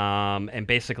 and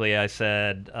basically I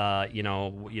said, what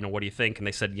do you think? And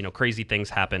they said, crazy things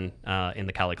happen in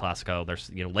the Cali Classico.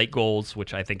 There's, late goals,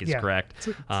 which I think is correct.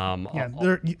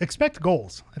 Expect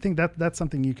goals. I think that's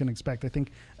something you can expect. I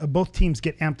think both teams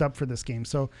get amped up for this game.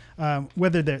 So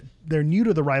whether they're new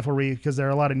to the rivalry, because there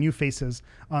are a lot of new faces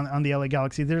on the LA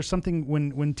Galaxy, there's something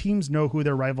when teams know who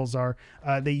their rivals are,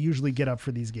 they usually get up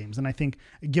for these games. And I think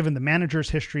given the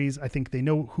managers' histories, I think they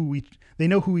know who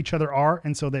each other are,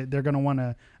 and so they're going to want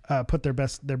to put their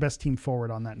best team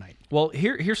forward on that night. Well,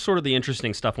 here's sort of the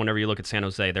interesting stuff whenever you look at San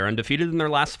Jose. They're undefeated in their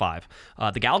last 5.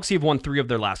 The Galaxy have won 3 of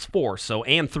their last 4,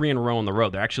 and 3 in a row on the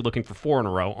road. They're actually looking for 4 in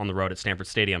a row on the road at Stanford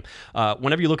Stadium.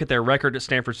 Whenever you look at their record at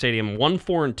Stanford Stadium,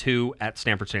 1-4-2 at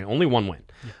Stanford Stadium, only 1 win.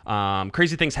 Yeah.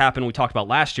 Crazy things happen. We talked about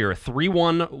last year, a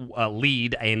 3-1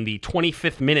 lead in the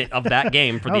 25th minute of that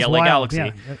game for the LA wild,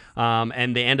 Galaxy. Yeah.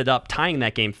 And they ended up tying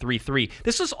that game 3-3.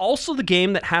 This is also the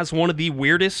game that has one of the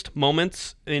weirdest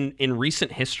moments in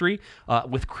recent history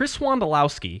with Chris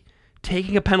Wondolowski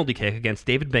taking a penalty kick against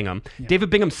David Bingham. Yeah.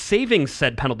 David Bingham saving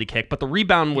said penalty kick, but the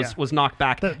rebound was knocked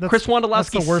back. Chris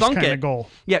Wondolowski sunk it. Goal.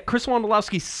 Yeah, Chris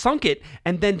Wondolowski sunk it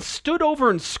and then stood over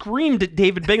and screamed at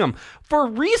David Bingham for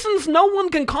reasons no one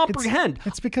can comprehend.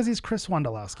 It's because he's Chris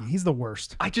Wondolowski. He's the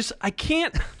worst. I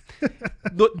can't.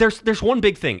 There's one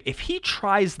big thing. If he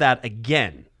tries that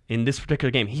again in this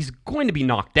particular game, he's going to be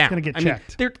knocked down. He's going to get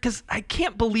checked. Because I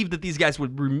can't believe that these guys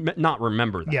would not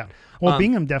remember that. Yeah. Well,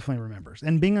 Bingham definitely remembers.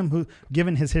 And Bingham, who,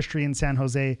 given his history in San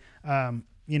Jose,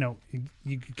 you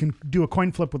can do a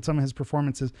coin flip with some of his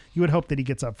performances. You would hope that he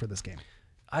gets up for this game.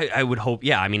 I would hope,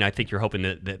 yeah. I mean, I think you're hoping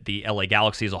that the LA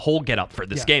Galaxy as a whole get up for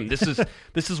this game. This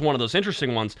is one of those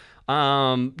interesting ones.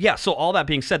 So all that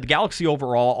being said, the Galaxy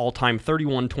overall, all-time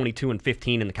 31, 22, and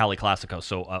 15 in the Cali Classico.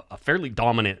 So a fairly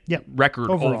dominant record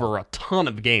over a ton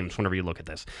of games whenever you look at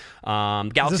this.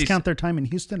 Does this count their time in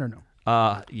Houston or no?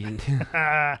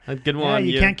 Good one.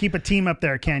 You can't keep a team up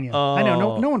there, can you? I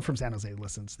know no one from San Jose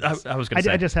listens to this. I was going to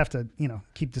say. I just have to,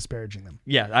 keep disparaging them.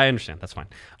 Yeah, I understand. That's fine.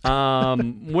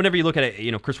 Whenever you look at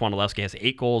it, Chris Wondolowski has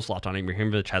 8 goals. Zlatan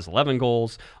Ibrahimovic has 11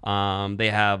 goals. They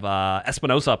have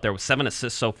Espinosa up there with 7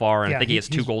 assists so far, and I think he has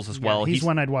 2 goals as well. He's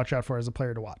one I'd watch out for as a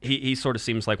player to watch. He sort of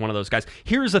seems like one of those guys.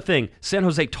 Here's the thing. San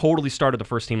Jose totally started the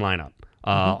first team lineup.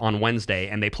 On Wednesday,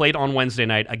 and they played on Wednesday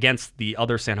night against the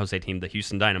other San Jose team, the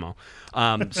Houston Dynamo.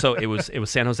 So it was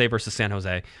San Jose versus San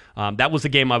Jose. That was a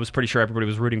game I was pretty sure everybody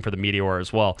was rooting for the Meteor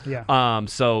as well. Yeah. Team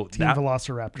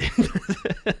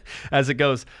Velociraptor, as it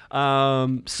goes.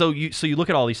 So you look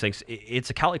at all these things.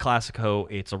 It's a Cali Classico.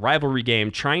 It's a rivalry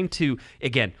game. Trying to,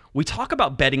 again, we talk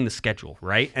about betting the schedule,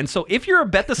 right? And so if you're a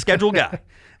bet the schedule guy,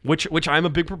 which I'm a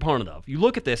big proponent of, you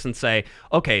look at this and say,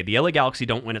 okay, the LA Galaxy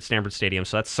don't win at Stanford Stadium,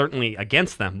 so that's certainly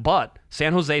against them. But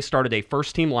San Jose started a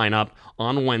first-team lineup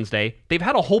on Wednesday. They've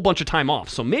had a whole bunch of time off,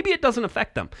 so maybe it doesn't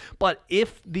affect them. But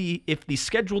if the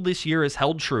schedule this year is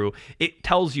held true, it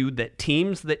tells you that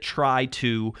teams that try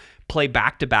to play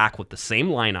back-to-back with the same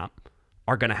lineup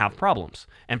are going to have problems.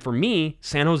 And for me,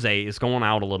 San Jose is going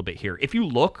out a little bit here. If you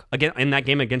look again in that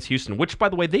game against Houston, which, by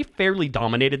the way, they fairly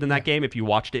dominated in that game. If you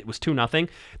watched it, it was 2-0.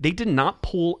 They did not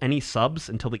pull any subs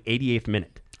until the 88th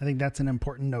minute. I think that's an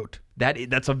important note.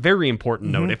 That's a very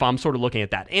important note if I'm sort of looking at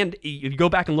that. And if you go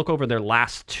back and look over their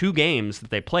last 2 games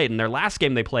that they played, and their last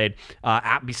game they played,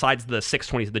 besides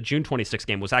the June 26th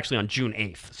game, was actually on June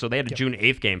 8th. So they had a June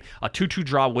 8th game, a 2-2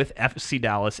 draw with FC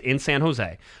Dallas in San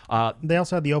Jose. They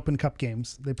also had the Open Cup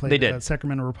games. They played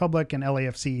Sacramento Republic and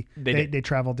LAFC. They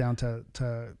traveled down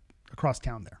to across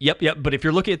town there. Yep. But if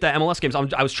you're looking at the MLS games,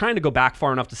 I was trying to go back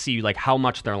far enough to see like how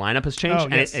much their lineup has changed,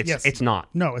 and it's not.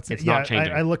 No, it's not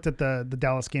changing. I looked at the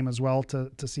Dallas game as well to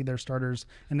see their starters,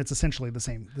 and it's essentially the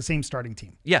same starting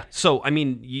team. Yeah. So I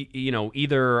mean,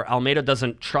 either Almeida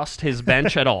doesn't trust his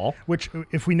bench at all, which,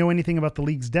 if we know anything about the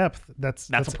league's depth, that's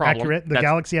a problem. Accurate. The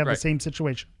Galaxy have the same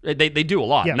situation. They do a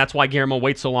lot, and that's why Guillermo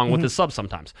waits so long with his subs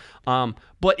sometimes.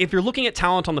 But if you're looking at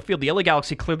talent on the field, the LA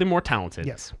Galaxy clearly more talented.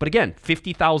 Yes. But again,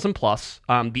 50,000 plus.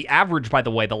 The average, by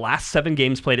the way, the last 7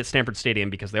 games played at Stanford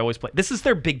Stadium, because they always play. This is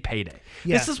their big payday.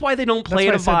 Yeah. This is why they don't play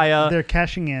at Avaya. They're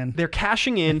cashing in. They're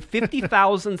cashing in.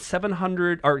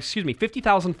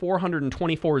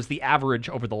 50,424 is the average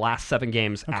over the last 7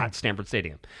 games at Stanford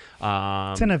Stadium.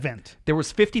 It's an event. There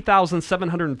was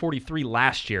 50,743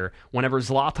 last year. Whenever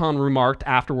Zlatan remarked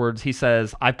afterwards, he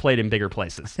says, "I've played in bigger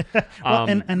places." Well,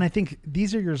 and I think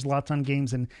these are your Zlatan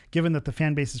games, and given that the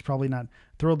fan base is probably not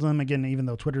thrilled to him again, even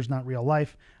though Twitter's not real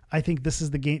life, I think this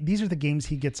is the game. These are the games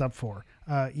he gets up for.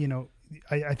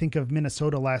 I think of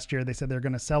Minnesota last year. They said they're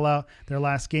going to sell out their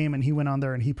last game, and he went on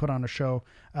there and he put on a show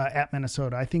at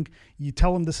Minnesota. I think you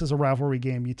tell them this is a rivalry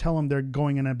game. You tell them they're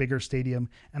going in a bigger stadium,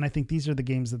 and I think these are the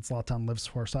games that Zlatan lives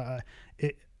for. So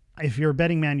if you're a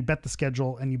betting man, you bet the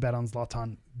schedule and you bet on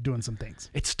Zlatan doing some things.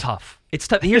 It's tough. It's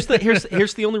tough. Here's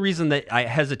the only reason that I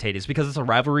hesitate is because it's a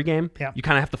rivalry game. Yeah. You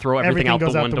kind of have to throw everything out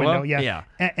goes the out window. the window. Yeah.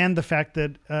 And the fact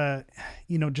that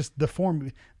just the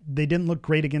form, they didn't look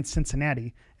great against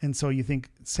Cincinnati, and so you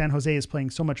think San Jose is playing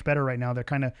so much better right now. They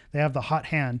have the hot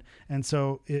hand, and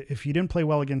so if you didn't play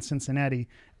well against Cincinnati,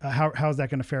 how is that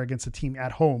going to fare against a team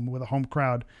at home with a home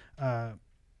crowd,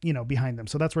 behind them?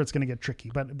 So that's where it's going to get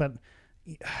tricky. But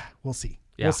we'll see.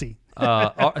 Yeah. We'll see.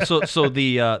 So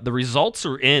the results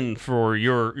are in for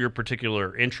your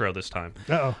particular intro this time.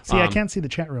 Uh-oh. See, I can't see the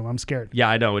chat room. I'm scared. Yeah,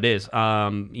 I know it is.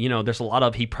 There's a lot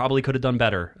of he probably could have done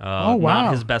better. Oh, wow.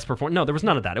 Not his best performance. No, there was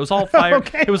none of that. It was all fire.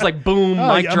 Okay. It was like boom,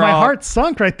 mic drop. My heart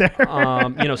sunk right there.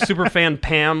 Super fan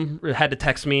Pam had to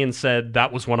text me and said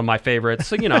that was one of my favorites.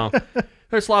 So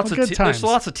there's lots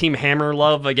of Team Hammer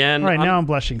love again. All right, now I'm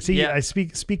blushing. See, yeah. I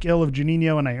speak ill of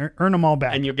Juninho, and I earn them all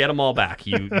back. And you get them all back.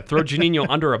 You throw Juninho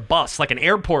under a bus, like an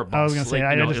airport bus. I was going to say,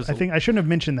 I think I shouldn't have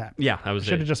mentioned that. Yeah, that was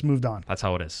should have just moved on. That's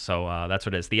how it is. So that's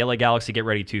what it is. The LA Galaxy get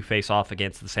ready to face off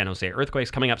against the San Jose Earthquakes.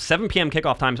 Coming up, 7 p.m.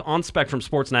 kickoff times on Spectrum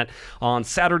Sportsnet on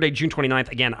Saturday, June 29th.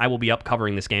 Again, I will be up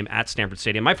covering this game at Stanford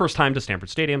Stadium. My first time to Stanford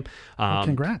Stadium.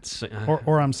 Congrats.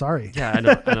 Or I'm sorry. Yeah,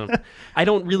 I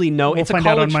don't really know. We'll it's a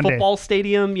college football stadium,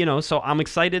 so I'm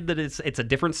excited that it's a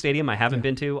different stadium I haven't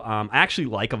been to. I actually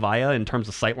like Avaya in terms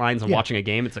of sightlines and watching a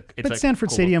game. But Stanford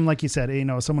cool Stadium, like you said,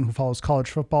 someone who follows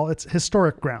college football, it's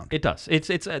historic ground. It does.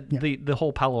 The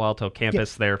whole Palo Alto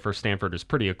campus there for Stanford is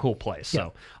pretty a cool place. Yeah.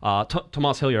 So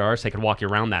Tomas Hilliard Arce could walk you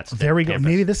around that. There we go. Campus.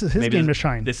 Maybe this is his game to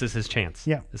shine. This is his chance.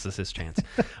 Yeah. This is his chance.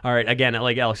 All right. Again,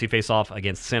 LA Galaxy face off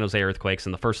against the San Jose Earthquakes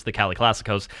in the first of the Cali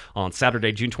Classicos on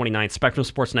Saturday, June 29th. Spectrum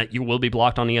Sportsnet. You will be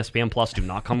blocked on ESPN Plus. Do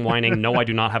not come whining. No, I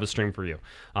do not have a stream for you.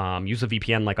 Use a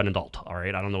VPN like an adult. All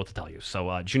right. I don't know what to tell you.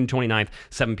 So June 29th,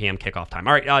 7 p.m. kickoff time.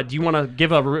 All right. Do you want to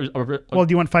give well, do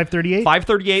you want 538?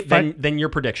 538. Then your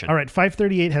prediction. All right.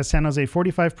 538 has San Jose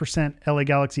 45%, LA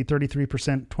Galaxy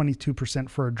 33%, 22%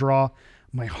 for a draw.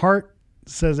 My heart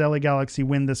says LA Galaxy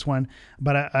win this one,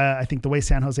 but I think the way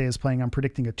San Jose is playing, I'm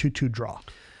predicting a 2-2 draw.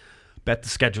 Bet the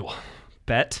schedule.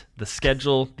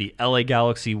 The LA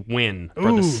Galaxy win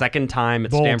for the second time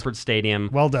at Stanford Stadium.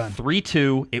 Well done.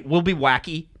 3-2. It will be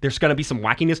wacky. There's going to be some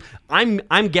wackiness.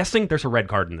 I'm guessing there's a red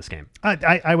card in this game.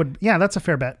 I would. Yeah, that's a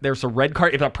fair bet. There's a red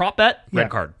card. If a prop bet, red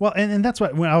card. Well, and that's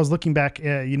what when I was looking back,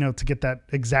 to get that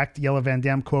exact Yellow Van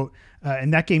Dam quote.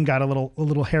 And that game got a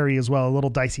little hairy as well, a little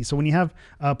dicey. So when you have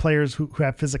players who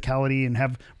have physicality and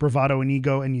have bravado and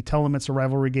ego, and you tell them it's a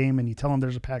rivalry game, and you tell them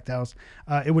there's a packed house,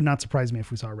 it would not surprise me if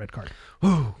we saw a red card.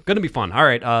 Going to be fun. All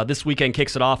right, this weekend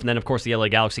kicks it off, and then of course the LA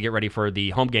Galaxy get ready for the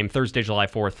home game Thursday, July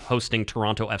 4th, hosting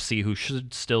Toronto FC, who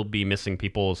should still be missing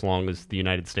people as long as the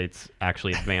United States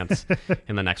actually advance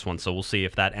in the next one. So we'll see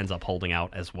if that ends up holding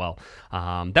out as well.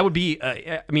 That would be,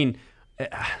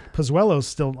 Pozuelo's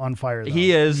still on fire, though.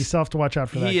 He is. You still have to watch out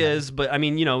for that. He is, but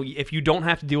if you don't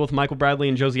have to deal with Michael Bradley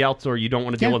and Josie Altidore, you don't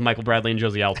want to deal with Michael Bradley and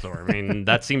Josie Altidore.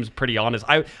 That seems pretty honest.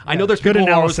 I know there's people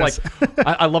who are always like,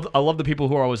 I love the people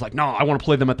who are always like, no, I want to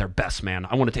play them at their best, man.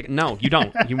 I want to take it. No, you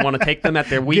don't. You want to take them at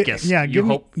their weakest.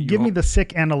 Give me the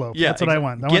sick antelope. Yeah, that's what I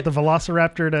want. I want the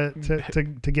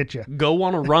Velociraptor to get you. Go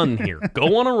on a run here.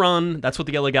 Go on a run. That's what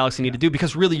the LA Galaxy need to do,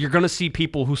 because really you're going to see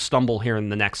people who stumble here in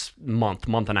the next month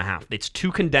and a half. It's too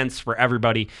condensed for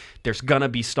everybody. There's going to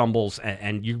be stumbles,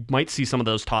 and you might see some of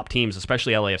those top teams,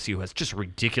 especially LAFC, who has just a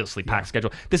ridiculously packed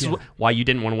schedule. This is why you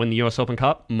didn't want to win the U.S. Open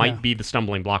Cup. Might be the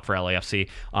stumbling block for LAFC.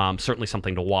 Certainly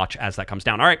something to watch as that comes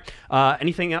down. All right.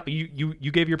 Anything else?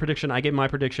 You gave your prediction. I gave my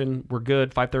prediction. We're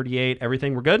good. 538.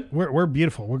 Everything. We're good? We're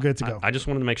beautiful. We're good to go. I just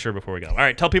wanted to make sure before we go. All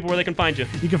right. Tell people where they can find you.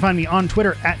 You can find me on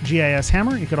Twitter at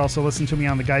GISHammer. You could also listen to me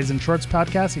on the Guys in Shorts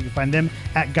podcast. You can find them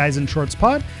at Guys in Shorts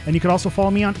Pod. And you could also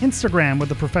follow me on Instagram Instagram with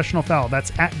the professional foul.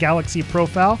 That's at Galaxy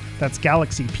Profile. That's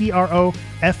Galaxy Profoul.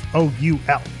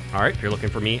 All right, if you're looking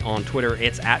for me on Twitter,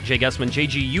 it's at JGuessman,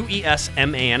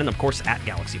 JGUESMAN, and of course at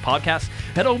Galaxy Podcast.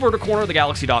 Head over to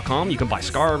cornerofthegalaxy.com. You can buy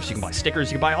scarves, you can buy stickers,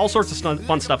 you can buy all sorts of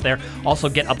fun stuff there. Also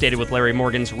get updated with Larry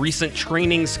Morgan's recent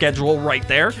training schedule right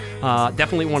there.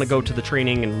 Definitely want to go to the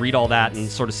training and read all that and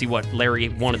sort of see what Larry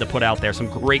wanted to put out there. Some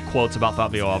great quotes about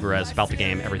Fabio Alvarez, about the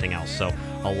game, everything else. So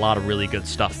a lot of really good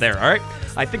stuff there. All right,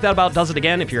 I think that about does it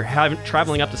again. If you're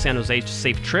traveling up to San Jose,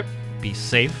 safe trip. Be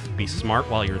safe, be smart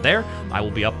while you're there. I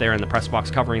will be up there in the press box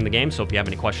covering the game, so if you have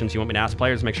any questions you want me to ask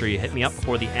players, make sure you hit me up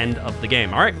before the end of the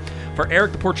game. All right, for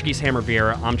Eric the Portuguese Hammer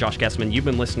Vieira, I'm Josh Guessman. You've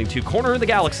been listening to Corner of the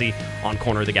Galaxy on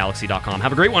cornerofthegalaxy.com.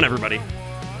 Have a great one, everybody.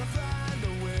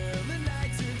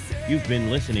 You've been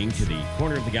listening to the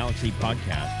Corner of the Galaxy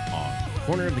podcast on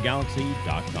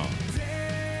cornerofthegalaxy.com.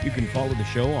 You can follow the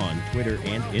show on Twitter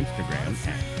and Instagram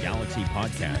at Galaxy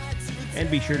Podcast. And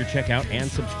be sure to check out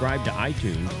and subscribe to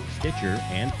iTunes, Stitcher,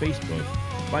 and Facebook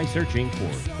by searching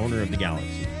for Corner of the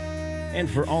Galaxy. And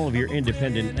for all of your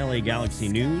independent LA Galaxy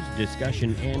news,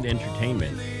 discussion, and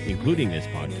entertainment, including this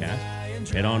podcast,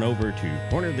 head on over to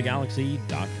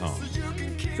cornerofthegalaxy.com.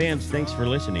 Fans, thanks for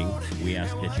listening. We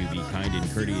ask that you be kind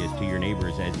and courteous to your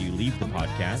neighbors as you leave the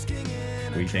podcast.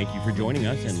 We thank you for joining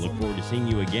us and look forward to seeing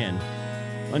you again.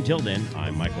 Until then,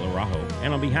 I'm Michael Araujo,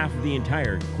 and on behalf of the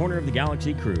entire Corner of the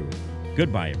Galaxy crew,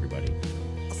 goodbye, everybody.